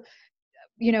 so,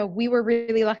 you know, we were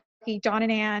really lucky. Dawn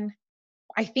and Anne,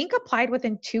 I think, applied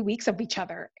within 2 weeks of each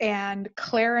other. And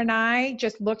Claire and I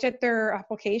just looked at their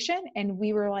application and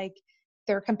we were like,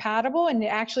 they're compatible. And it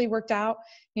actually worked out,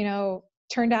 you know,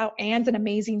 turned out Anne's an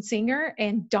amazing singer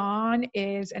and Dawn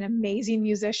is an amazing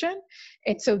musician.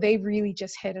 And so they really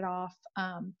just hit it off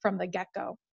from the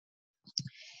get-go.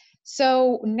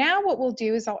 So now what we'll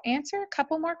do is I'll answer a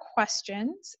couple more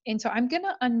questions. And so I'm going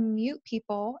to unmute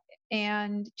people,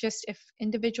 and just if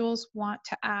individuals want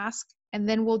to ask, and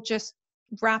then we'll just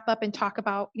wrap up and talk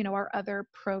about, you know, our other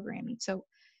programming. So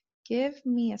give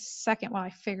me a second while I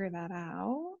figure that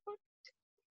out.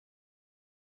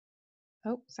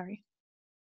 Oh, sorry.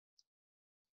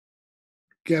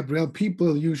 Gabrielle,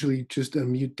 people usually just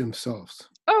unmute themselves.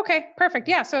 Okay, perfect.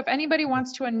 Yeah, so if anybody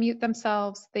wants to unmute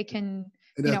themselves, they can,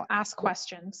 And you know, ask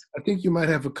questions. I think you might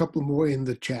have a couple more in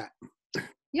the chat.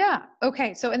 Yeah,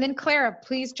 okay. So, and then Clara,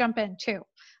 please jump in too.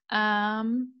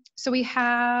 So we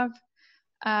have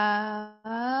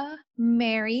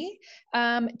Mary.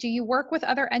 Do you work with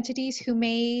other entities who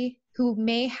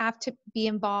may have to be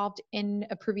involved in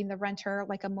approving the renter,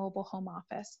 like a mobile home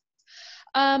office?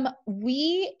 I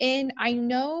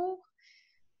know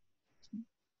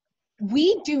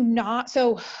we do not.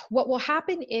 So what will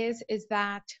happen is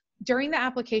that during the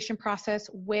application process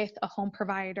with a home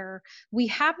provider, we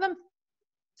have them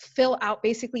fill out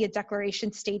basically a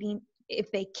declaration stating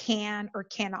if they can or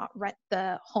cannot rent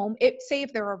the home. Say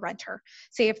if they're a renter,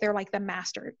 say if they're like the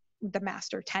master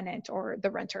tenant or the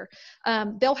renter,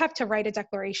 they'll have to write a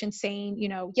declaration saying, you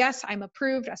know, yes, I'm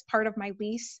approved as part of my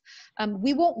lease.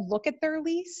 We won't look at their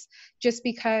lease just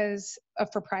because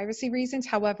for privacy reasons.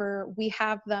 However, we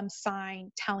have them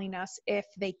sign telling us if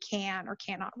they can or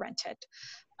cannot rent it.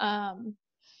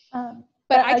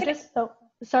 But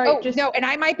Sorry, Oh, no, and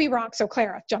I might be wrong, so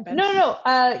Clara, jump in. No,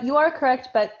 you are correct,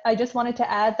 but I just wanted to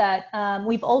add that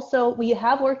we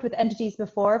have worked with entities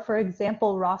before. For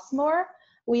example, Rossmore.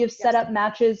 We have set up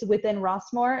matches within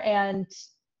Rossmore, and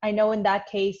I know in that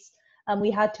case, we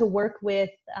had to work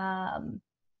with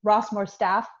Rossmore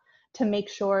staff to make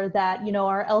sure that, you know,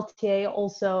 our LTA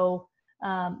also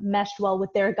meshed well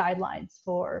with their guidelines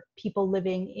for people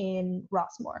living in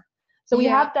Rossmore. So we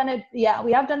have done it,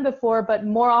 we have done before, but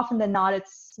more often than not,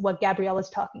 it's what Gabriella's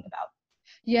talking about.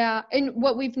 Yeah, and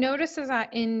what we've noticed is that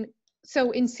in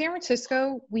San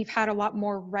Francisco, we've had a lot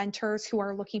more renters who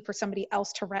are looking for somebody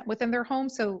else to rent within their home.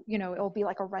 So, you know, it'll be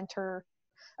like a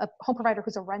home provider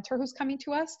who's a renter who's coming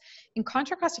to us. In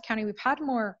Contra Costa County, we've had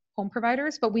more home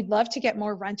providers, but we'd love to get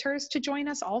more renters to join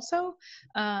us also,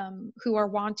 who are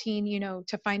wanting, you know,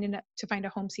 to find a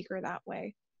home seeker that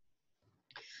way.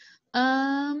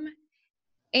 And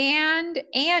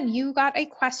you got a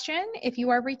question. If you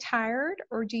are retired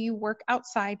or do you work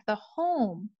outside the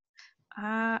home?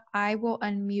 I will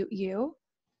unmute you.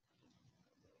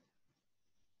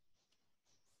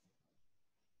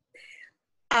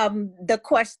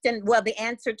 The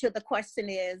answer to the question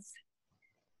is,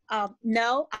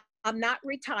 no, I'm not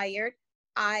retired.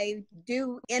 I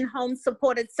do in-home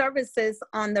supported services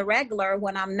on the regular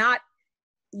when I'm not,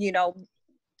 you know,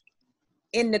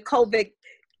 in the COVID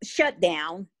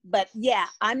shutdown. But yeah,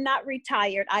 I'm not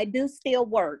retired. I do still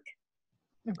work.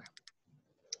 Okay.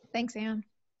 Thanks, Anne.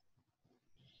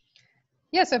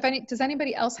 Yeah, so does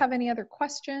anybody else have any other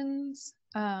questions?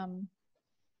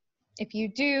 If you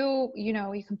do, you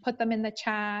know, you can put them in the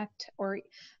chat or.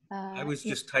 I was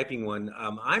just typing one.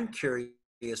 I'm curious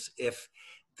if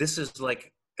this is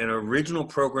like an original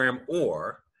program,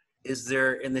 or is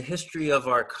there in the history of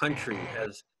our country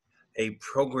has a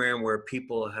program where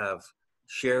people have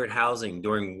shared housing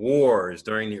during wars,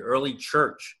 during the early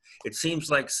church? It seems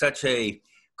like such a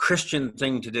Christian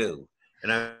thing to do.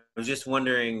 And I was just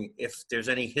wondering if there's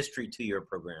any history to your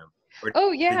program. Or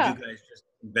oh, yeah. did you guys just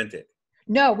invent it?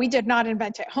 No, we did not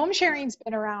invent it. Home sharing's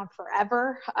been around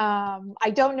forever.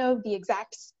 I don't know the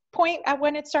exact point at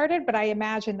when it started, but I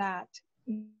imagine that,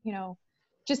 you know,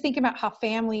 just thinking about how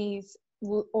families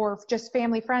or just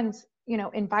family friends, you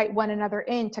know, invite one another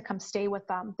in to come stay with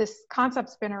them. This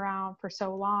concept's been around for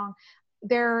so long.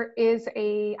 There is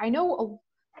I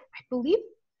believe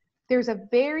there's a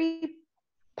very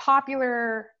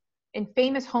popular and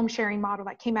famous home sharing model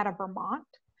that came out of Vermont.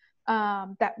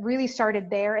 That really started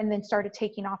there and then started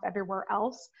taking off everywhere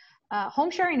else.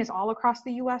 Home sharing is all across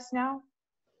the US now.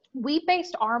 We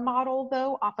based our model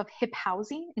though off of HIP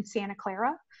Housing in Santa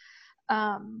Clara.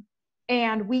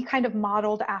 And we kind of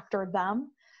modeled after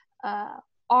them.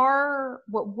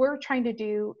 What we're trying to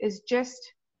do is just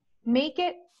make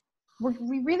it,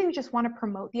 we really just want to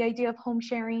promote the idea of home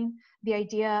sharing, the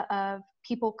idea of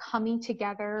people coming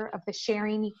together, of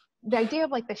the idea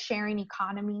of like the sharing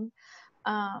economy.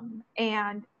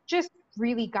 And just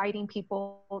really guiding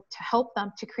people to help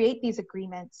them to create these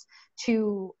agreements,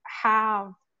 to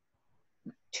have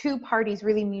two parties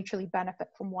really mutually benefit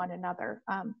from one another.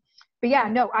 But yeah,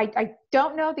 no, I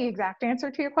don't know the exact answer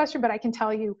to your question, but I can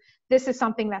tell you this is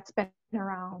something that's been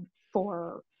around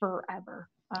for forever.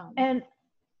 And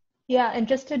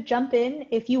just to jump in,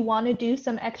 if you want to do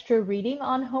some extra reading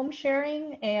on home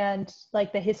sharing and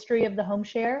like the history of the home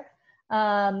share,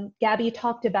 Gabby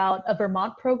talked about a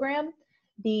Vermont program.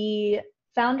 The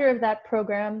founder of that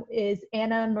program is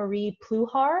Anna Marie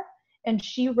Pluhar, and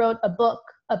she wrote a book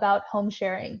about home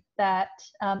sharing that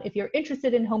if you're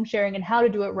interested in home sharing and how to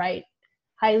do it right,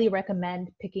 highly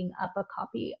recommend picking up a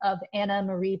copy of Anna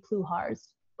Marie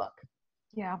Pluhar's book.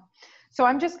 Yeah, so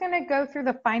I'm just going to go through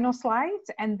the final slides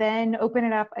and then open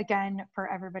it up again for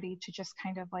everybody to just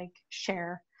kind of like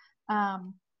share.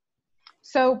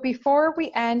 So before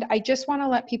we end, I just want to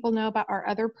let people know about our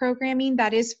other programming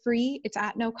that is free. It's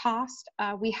at no cost.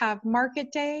 We have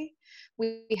Market Day,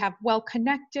 we have Well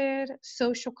Connected,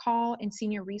 Social Call, and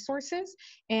Senior Resources.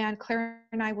 And Clara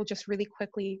and I will just really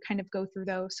quickly kind of go through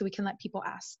those so we can let people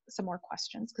ask some more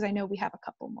questions, because I know we have a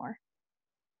couple more.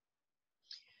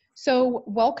 So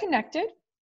Well Connected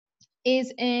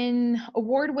is an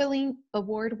award-winning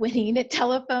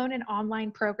telephone and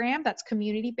online program that's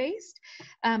community-based,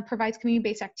 provides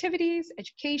community-based activities,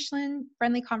 education,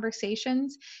 friendly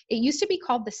conversations. It used to be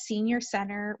called the Senior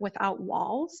Center Without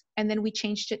Walls, and then we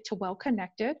changed it to Well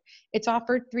Connected. It's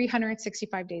offered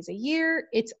 365 days a year.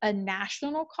 It's a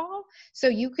national call, so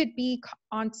you could be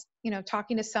on,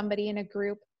 talking to somebody in a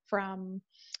group from,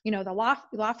 the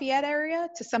Lafayette area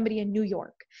to somebody in New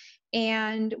York.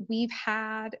 And we've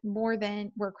had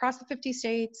we're across the 50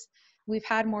 states. We've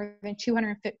had more than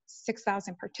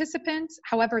 206,000 participants.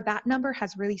 However, that number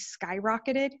has really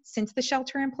skyrocketed since the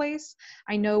shelter in place.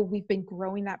 I know we've been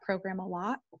growing that program a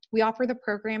lot. We offer the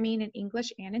programming in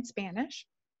English and in Spanish.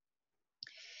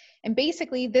 And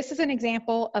basically, this is an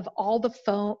example of all the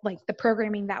the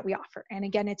programming that we offer. And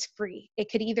again, it's free.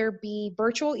 It could either be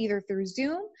virtual, either through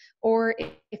Zoom, or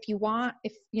if you want,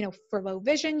 for low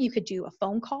vision, you could do a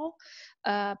phone call.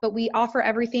 But we offer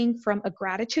everything from a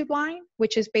gratitude line,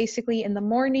 which is basically in the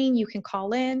morning, you can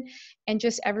call in and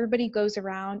just everybody goes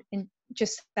around and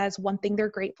just says one thing they're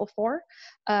grateful for.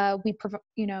 We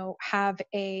have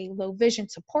a low vision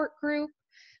support group.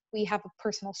 We have a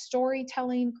personal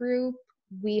storytelling group.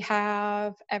 We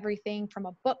have everything from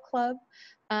a book club.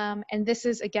 And this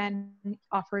is, again,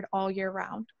 offered all year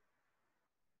round.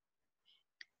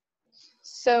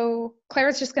 So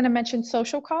Claire's just going to mention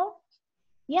social call.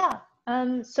 Yeah.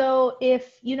 So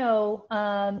if, you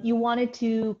wanted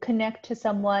to connect to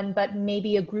someone, but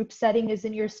maybe a group setting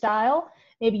isn't your style,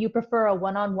 maybe you prefer a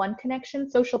one-on-one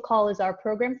connection, Social Call is our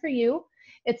program for you.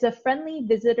 It's a friendly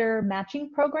visitor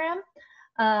matching program.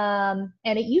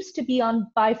 And it used to be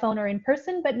by phone or in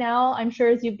person, but now I'm sure,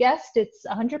 as you've guessed, it's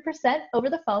 100%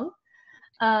 over the phone.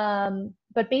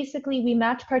 But basically, we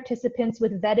match participants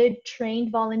with vetted,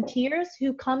 trained volunteers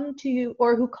who come to you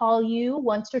or who call you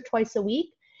once or twice a week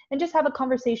and just have a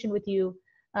conversation with you,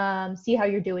 see how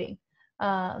you're doing.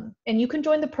 And you can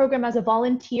join the program as a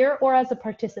volunteer or as a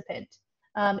participant.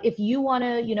 If you want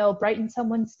to, brighten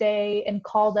someone's day and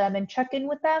call them and check in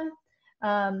with them,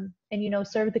 and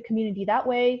serve the community that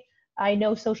way, I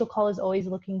know Social Call is always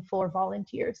looking for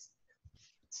volunteers.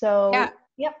 So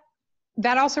yeah.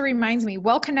 That also reminds me,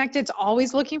 Well Connected's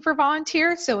always looking for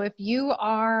volunteers. So if you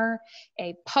are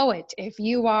a poet, if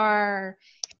you are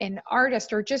an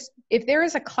artist, or just if there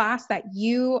is a class that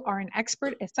you are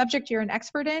a subject you're an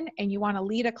expert in, and you want to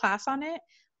lead a class on it,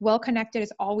 Well Connected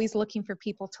is always looking for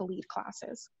people to lead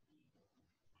classes.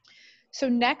 So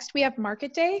next we have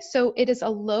Market Day. So it is a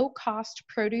low-cost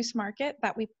produce market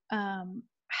that we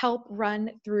help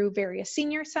run through various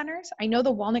senior centers. I know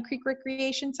the Walnut Creek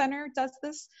Recreation Center does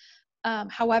this.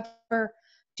 However,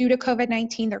 due to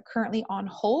COVID-19, they're currently on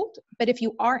hold. But if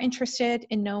you are interested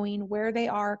in knowing where they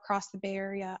are across the Bay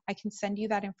Area, I can send you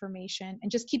that information and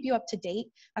just keep you up to date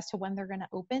as to when they're going to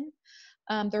open.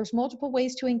 There's multiple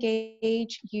ways to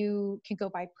engage. You can go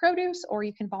buy produce, or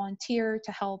you can volunteer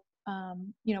to help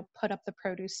put up the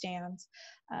produce stands.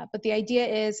 But the idea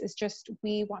is just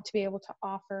we want to be able to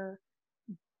offer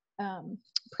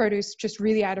produce just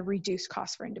really at a reduced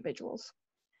cost for individuals.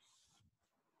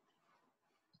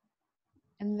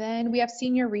 And then we have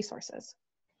senior resources.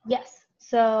 Yes.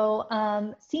 So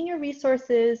senior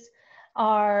resources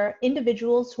are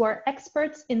individuals who are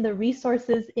experts in the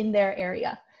resources in their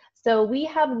area. So we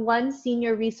have one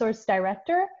senior resource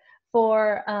director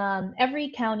for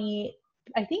every county,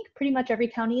 I think pretty much every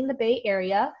county in the Bay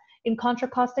Area. In Contra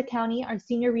Costa County, our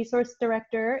senior resource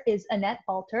director is Annette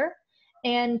Balter.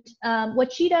 And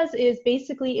what she does is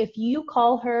basically, if you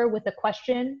call her with a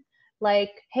question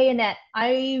like, hey, Annette,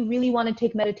 I really want to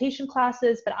take meditation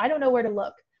classes, but I don't know where to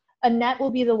look, Annette will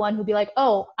be the one who'll be like,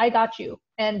 oh, I got you.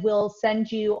 And we'll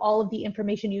send you all of the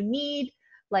information you need,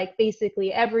 like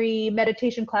basically every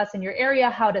meditation class in your area,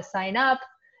 how to sign up.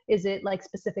 Is it like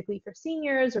specifically for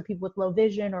seniors or people with low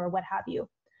vision or what have you?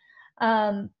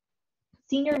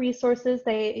 Senior resources,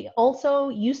 they also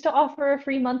used to offer a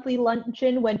free monthly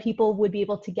luncheon when people would be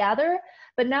able to gather,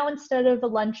 but now instead of a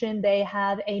luncheon, they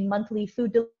have a monthly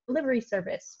food delivery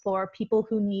service for people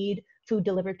who need food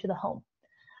delivered to the home.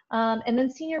 And then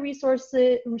senior resource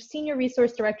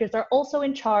directors are also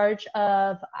in charge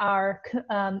of our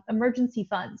emergency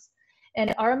funds.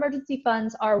 And our emergency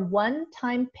funds are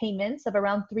one-time payments of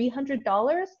around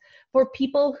 $300 for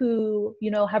people who,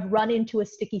 have run into a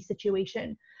sticky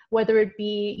situation, whether it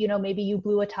be, maybe you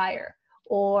blew a tire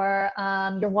or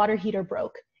your water heater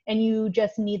broke and you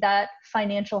just need that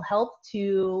financial help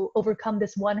to overcome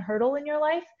this one hurdle in your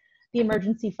life. The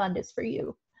emergency fund is for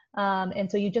you. And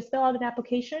so you just fill out an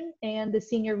application and the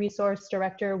senior resource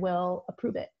director will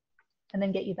approve it and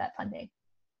then get you that funding.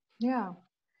 Yeah.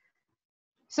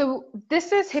 So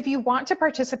this is, if you want to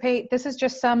participate, this is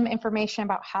just some information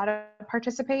about how to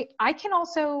participate. I can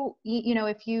also,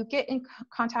 if you get in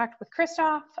contact with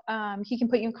Christoph, he can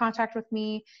put you in contact with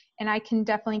me, and I can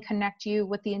definitely connect you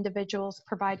with the individuals,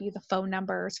 provide you the phone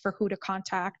numbers for who to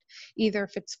contact, either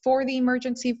if it's for the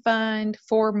emergency fund,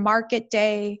 for Market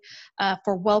Day,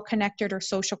 for Well Connected or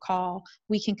Social Call,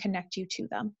 we can connect you to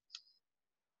them.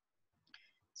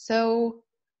 So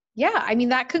yeah, I mean,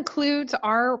 that concludes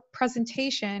our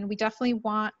presentation. We definitely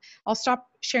want, I'll stop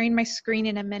sharing my screen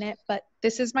in a minute, but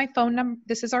this is my phone number.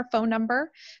 This is our phone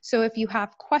number. So if you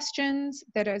have questions,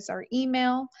 that is our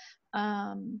email.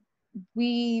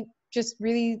 We just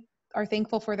really are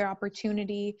thankful for the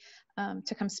opportunity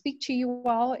to come speak to you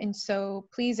all. And so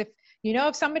please, if you know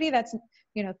of somebody that's,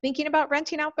 thinking about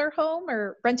renting out their home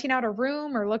or renting out a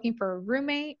room or looking for a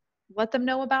roommate, let them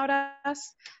know about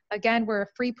us. Again, we're a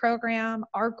free program.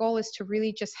 Our goal is to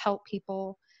really just help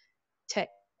people to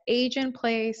age in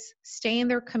place, stay in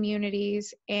their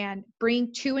communities, and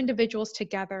bring two individuals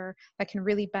together that can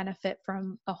really benefit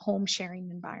from a home sharing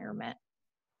environment.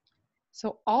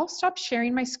 So I'll stop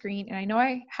sharing my screen, and I know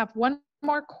I have one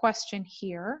more question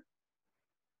here.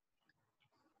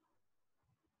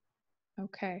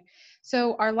 Okay,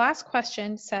 so our last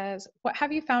question says, what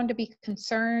have you found to be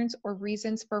concerns or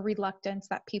reasons for reluctance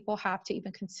that people have to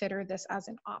even consider this as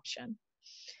an option?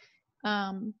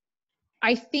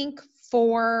 I think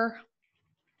for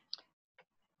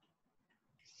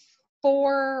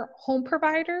home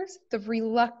providers, the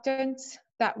reluctance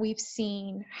that we've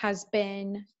seen has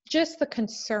been just the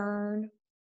concern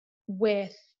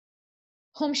with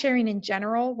home sharing in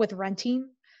general, with renting.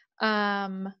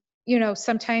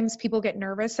 Sometimes people get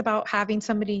nervous about having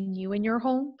somebody new in your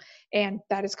home, and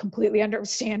that is completely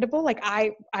understandable. Like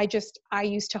I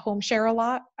used to home share a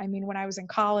lot. I mean, when I was in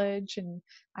college, and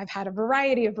I've had a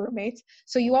variety of roommates.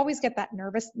 So you always get that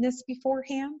nervousness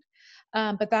beforehand.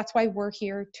 But that's why we're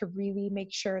here to really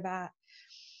make sure that,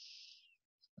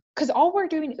 because all we're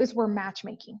doing is we're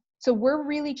matchmaking. So we're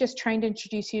really just trying to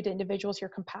introduce you to individuals you're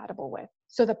compatible with.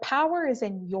 So the power is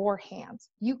in your hands.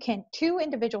 Two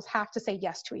individuals have to say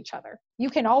yes to each other. You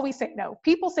can always say no.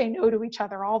 People say no to each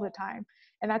other all the time,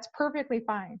 and that's perfectly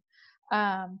fine.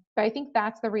 But I think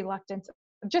that's the reluctance,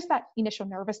 just that initial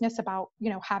nervousness about,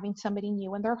 having somebody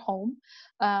new in their home.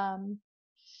 And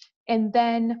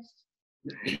then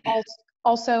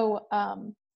also,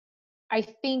 I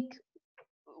think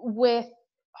with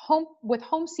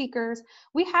home seekers,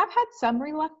 we have had some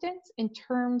reluctance in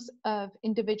terms of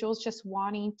individuals just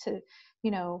wanting to,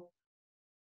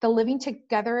 the living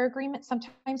together agreement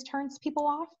sometimes turns people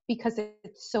off because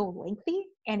it's so lengthy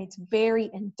and it's very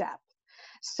in-depth.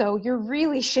 So you're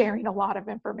really sharing a lot of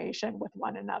information with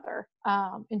one another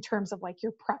in terms of like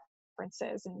your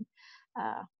preferences. And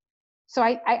so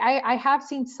I have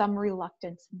seen some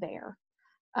reluctance there.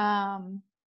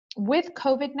 With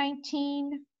COVID-19,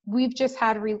 we've just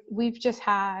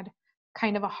had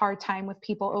kind of a hard time with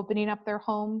people opening up their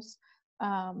homes.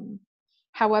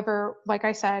 However, like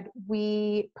I said,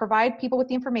 we provide people with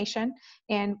the information,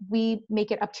 and we make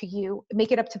it up to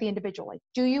the individual. Like,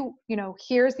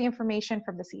 here's the information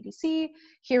from the CDC.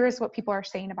 Here is what people are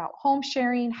saying about home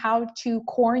sharing, how to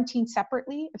quarantine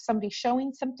separately if somebody's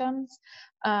showing symptoms.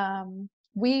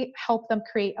 We help them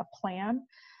create a plan.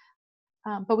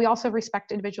 But we also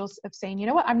respect individuals of saying, you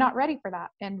know what, I'm not ready for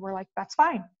that. And we're like, that's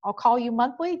fine. I'll call you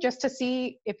monthly just to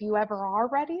see if you ever are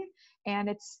ready. And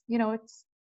it's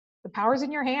the power's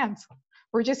in your hands.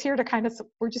 We're just here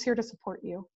to support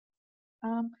you.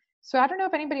 So I don't know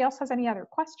if anybody else has any other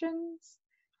questions.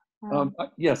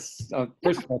 Yes,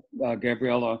 first of all,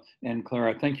 Gabriella and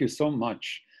Clara, thank you so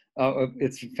much.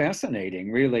 It's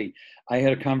fascinating, really. I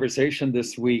had a conversation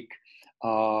this week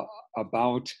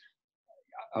about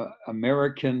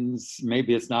Americans,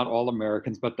 maybe it's not all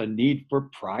Americans, but the need for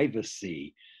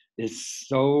privacy is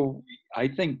so, I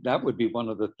think that would be one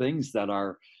of the things that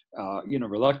are,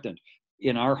 reluctant.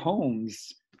 In our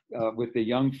homes with the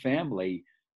young family,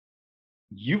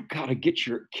 you got to get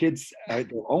your kids their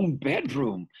own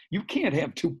bedroom. You can't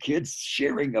have two kids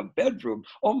sharing a bedroom.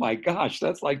 Oh my gosh,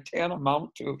 that's like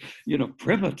tantamount to,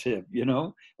 primitive,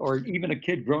 or even a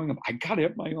kid growing up, I got to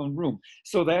have my own room.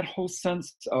 So that whole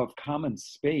sense of common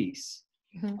space,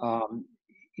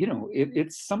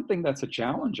 it's something that's a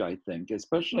challenge, I think,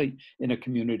 especially in a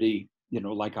community,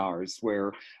 like ours,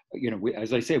 where,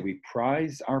 as I say, we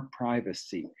prize our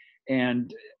privacy.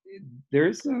 And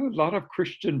there's a lot of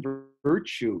Christian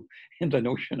virtue in the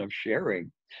notion of sharing,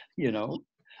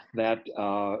 that,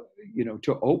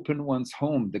 to open one's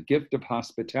home, the gift of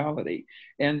hospitality.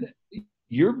 And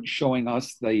you're showing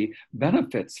us the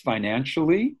benefits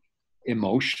financially,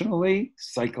 emotionally,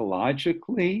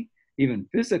 psychologically, even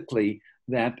physically,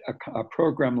 that a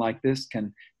program like this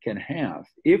can have,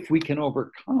 if we can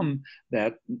overcome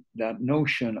that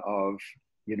notion of,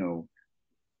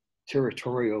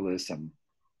 territorialism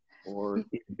or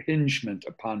impingement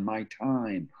upon my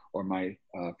time or my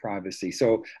privacy.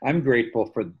 So I'm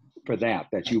grateful for that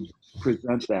you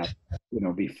present that,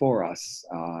 before us,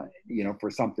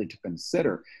 for something to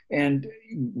consider. And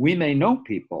we may know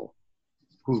people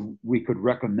who we could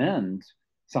recommend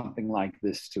something like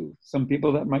this to. Some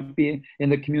people that might be in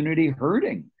the community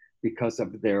hurting because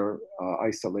of their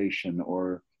isolation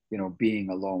or being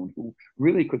alone, who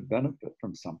really could benefit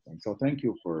from something. So thank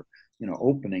you for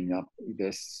opening up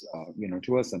this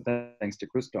to us, and thanks to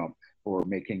Christoph for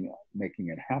making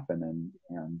it happen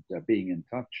and being in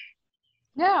touch.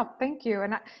 Yeah, thank you.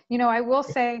 And I will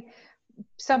say,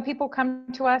 some people come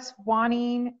to us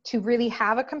wanting to really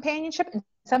have a companionship, and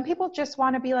some people just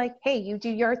want to be like, hey, you do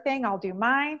your thing, I'll do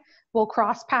mine. We'll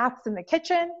cross paths in the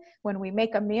kitchen when we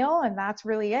make a meal, and that's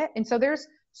really it. And so there's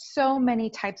so many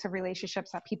types of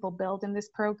relationships that people build in this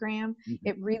program. Mm-hmm.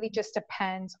 It really just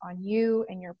depends on you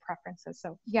and your preferences.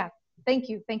 So yeah, thank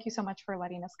you so much for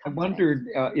letting us come. I wondered,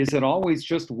 is it always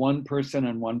just one person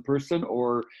and one person,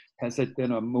 or has it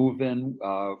been a move-in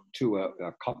to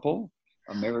a couple,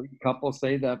 a married couple,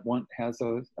 say, that one has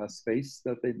a space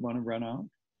that they'd want to rent out?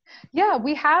 Yeah,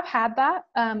 we have had that.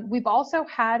 We've also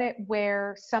had it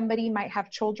where somebody might have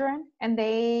children, and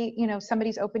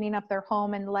somebody's opening up their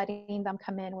home and letting them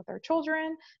come in with their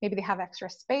children. Maybe they have extra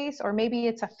space, or maybe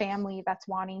it's a family that's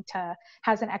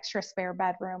has an extra spare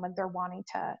bedroom and they're wanting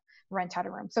to rent out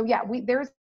a room. So yeah, there's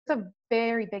a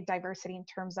very big diversity in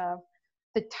terms of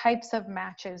the types of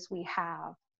matches we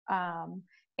have,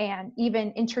 and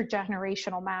even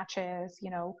intergenerational matches,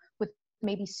 with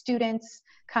maybe students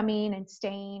coming and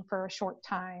staying for a short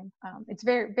time. It's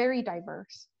very, very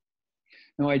diverse.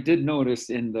 Now, I did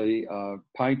notice in the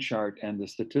pie chart and the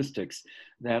statistics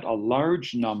that a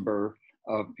large number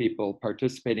of people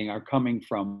participating are coming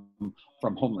from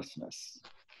homelessness.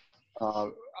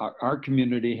 Our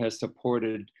community has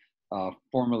supported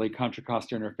formerly Contra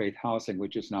Costa Interfaith Housing,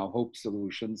 which is now Hope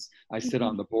Solutions. I sit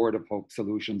on the board of Hope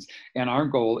Solutions, and our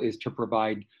goal is to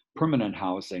provide permanent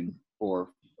housing for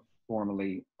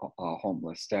formerly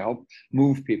homeless, to help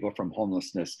move people from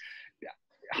homelessness.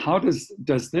 How does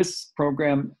this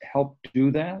program help do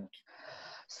that?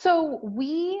 So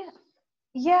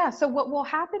so what will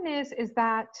happen is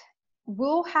that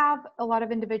we'll have a lot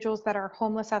of individuals that are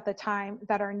homeless at the time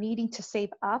that are needing to save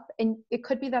up, and it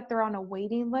could be that they're on a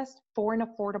waiting list for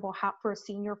for a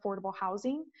senior affordable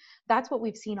housing. That's what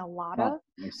we've seen a lot of,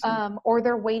 or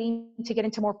they're waiting to get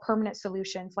into more permanent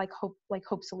solutions like Hope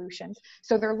Solutions.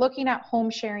 So they're looking at home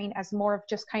sharing as more of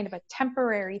just kind of a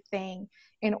temporary thing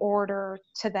in order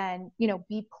to then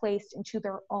be placed into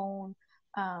their own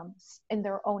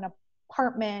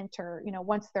apartment, or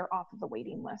once they're off of the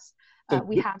waiting list.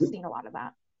 We have seen a lot of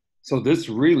that. So this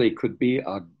really could be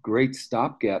a great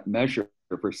stopgap measure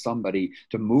for somebody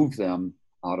to move them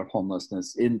out of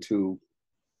homelessness into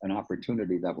an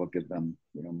opportunity that will give them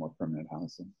more permanent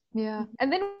housing. Yeah.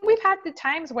 And then we've had the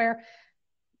times where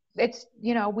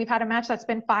we've had a match that's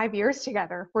been 5 years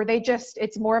together, where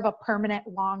it's more of a permanent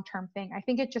long-term thing. I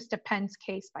think it just depends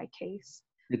case by case.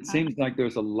 It seems like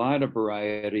there's a lot of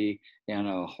variety and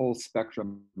a whole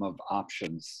spectrum of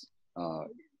options.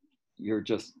 You're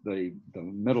just the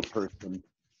middle person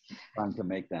trying to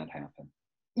make that happen.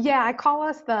 Yeah, I call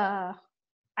us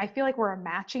I feel like we're a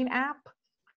matching app.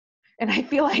 And I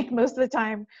feel like most of the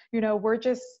time, we're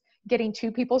just getting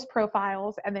two people's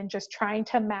profiles and then just trying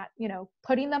to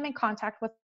putting them in contact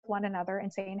with one another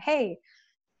and saying, hey,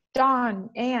 Dawn,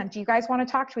 Ann, do you guys want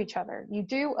to talk to each other? You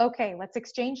do? Okay, let's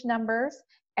exchange numbers,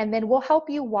 and then we'll help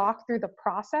you walk through the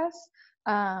process.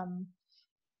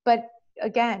 But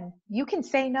again, you can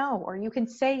say no, or you can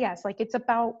say yes. Like, it's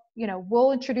about,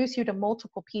 we'll introduce you to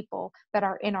multiple people that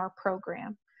are in our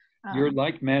program. You're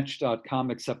like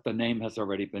Match.com, except the name has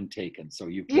already been taken, so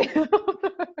you can.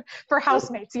 For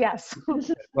housemates, yes.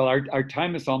 Well, our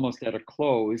time is almost at a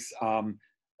close.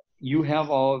 You have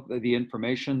all the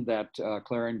information that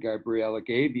Clara and Gabriella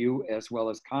gave you, as well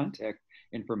as contact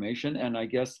information,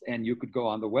 and you could go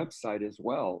on the website as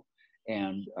well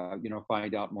and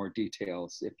find out more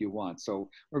details if you want. So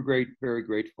we're very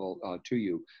grateful to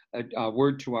you. A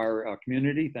word to our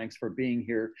community: thanks for being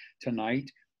here tonight.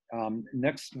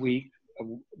 Next week,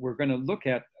 we're going to look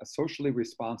at a socially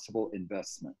responsible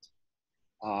investment.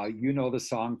 The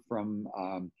song from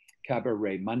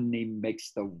Cabaret, money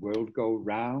makes the world go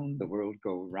round, the world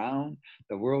go round,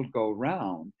 the world go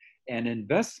round. And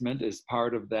investment is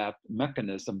part of that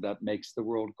mechanism that makes the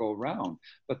world go round.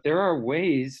 But there are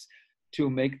ways to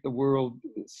make the world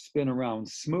spin around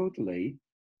smoothly,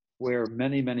 where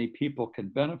many people can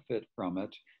benefit from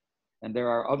it. And there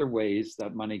are other ways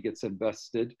that money gets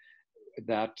invested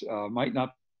that might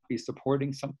not be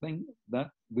supporting something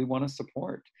that we want to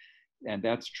support. And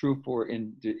that's true for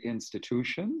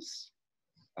institutions,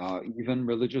 even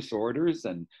religious orders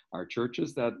and our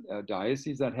churches that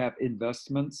dioceses that have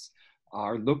investments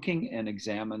are looking and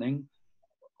examining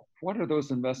what are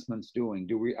those investments doing?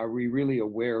 Are we really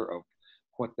aware of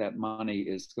what that money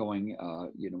is going,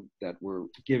 that we're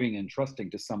giving and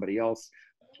trusting to somebody else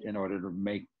in order to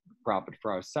make profit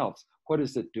for ourselves? What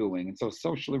is it doing? And so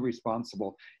socially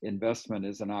responsible investment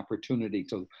is an opportunity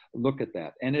to look at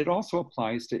that. And it also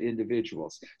applies to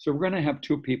individuals. So we're going to have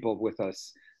two people with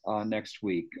us next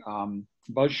week.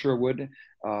 Buzz Sherwood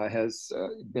has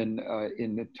been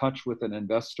in touch with an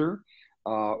investor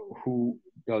who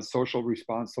does socially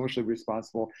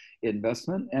responsible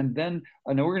investment. And then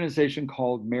an organization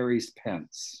called Mary's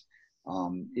Pence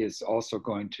is also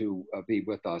going to be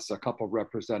with us, a couple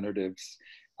representatives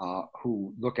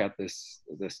who look at this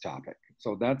topic.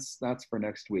 So that's for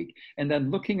next week. And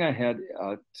then looking ahead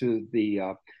to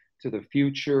the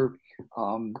future,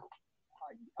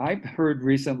 I've heard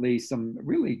recently some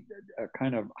really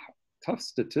kind of tough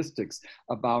statistics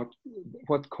about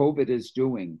what COVID is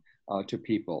doing to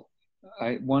people.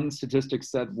 One statistic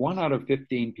said 1 out of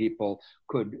 15 people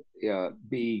could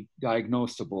be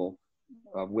diagnosable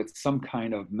with some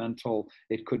kind of mental,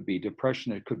 it could be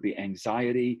depression, it could be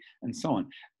anxiety, and so on.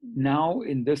 Now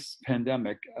in this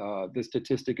pandemic, the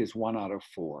statistic is 1 out of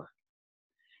 4.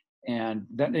 And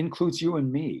that includes you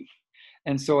and me.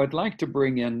 And so I'd like to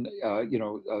bring in,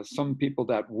 some people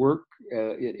that work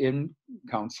in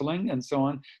counseling and so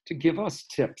on to give us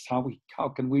tips. How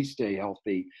can we stay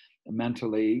healthy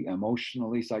mentally,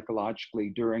 emotionally, psychologically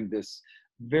during this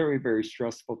very, very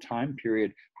stressful time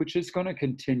period, which is going to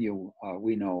continue,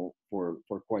 we know, for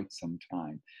quite some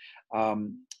time.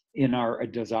 In our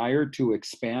desire to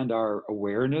expand our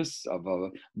awareness of a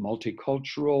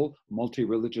multicultural,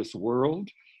 multi-religious world,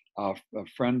 a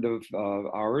friend of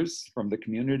ours from the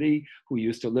community who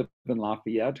used to live in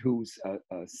Lafayette, who's a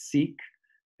Sikh,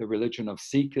 the religion of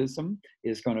Sikhism,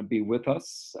 is going to be with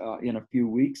us in a few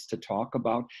weeks to talk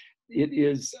about.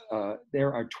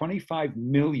 There are 25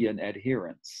 million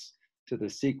adherents to the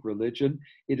Sikh religion.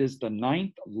 It is the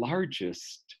 9th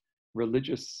largest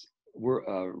religious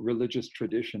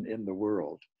tradition in the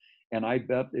world. And I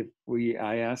bet if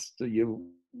I asked you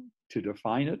to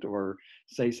define it or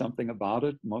say something about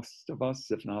it, most of us,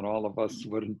 if not all of us,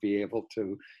 wouldn't be able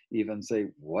to even say,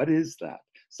 what is that?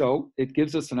 So it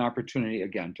gives us an opportunity,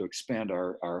 again, to expand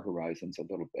our horizons a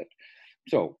little bit.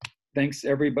 So thanks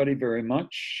everybody very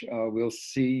much. We'll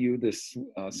see you this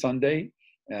Sunday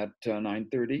at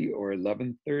 9:30 or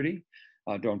 11:30.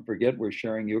 Don't forget, we're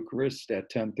sharing Eucharist at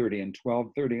 10:30 and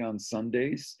 12:30 on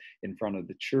Sundays in front of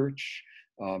the church.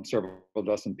 Several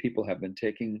dozen people have been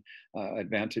taking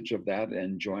advantage of that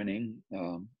and joining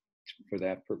for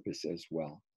that purpose as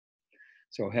well.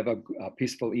 So have a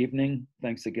peaceful evening.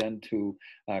 Thanks again to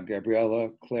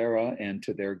Gabriella, Clara, and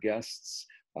to their guests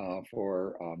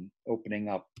for opening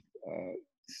up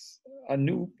a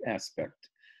new aspect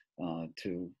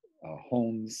to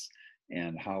homes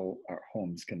and how our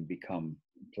homes can become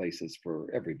places for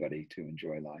everybody to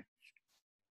enjoy life.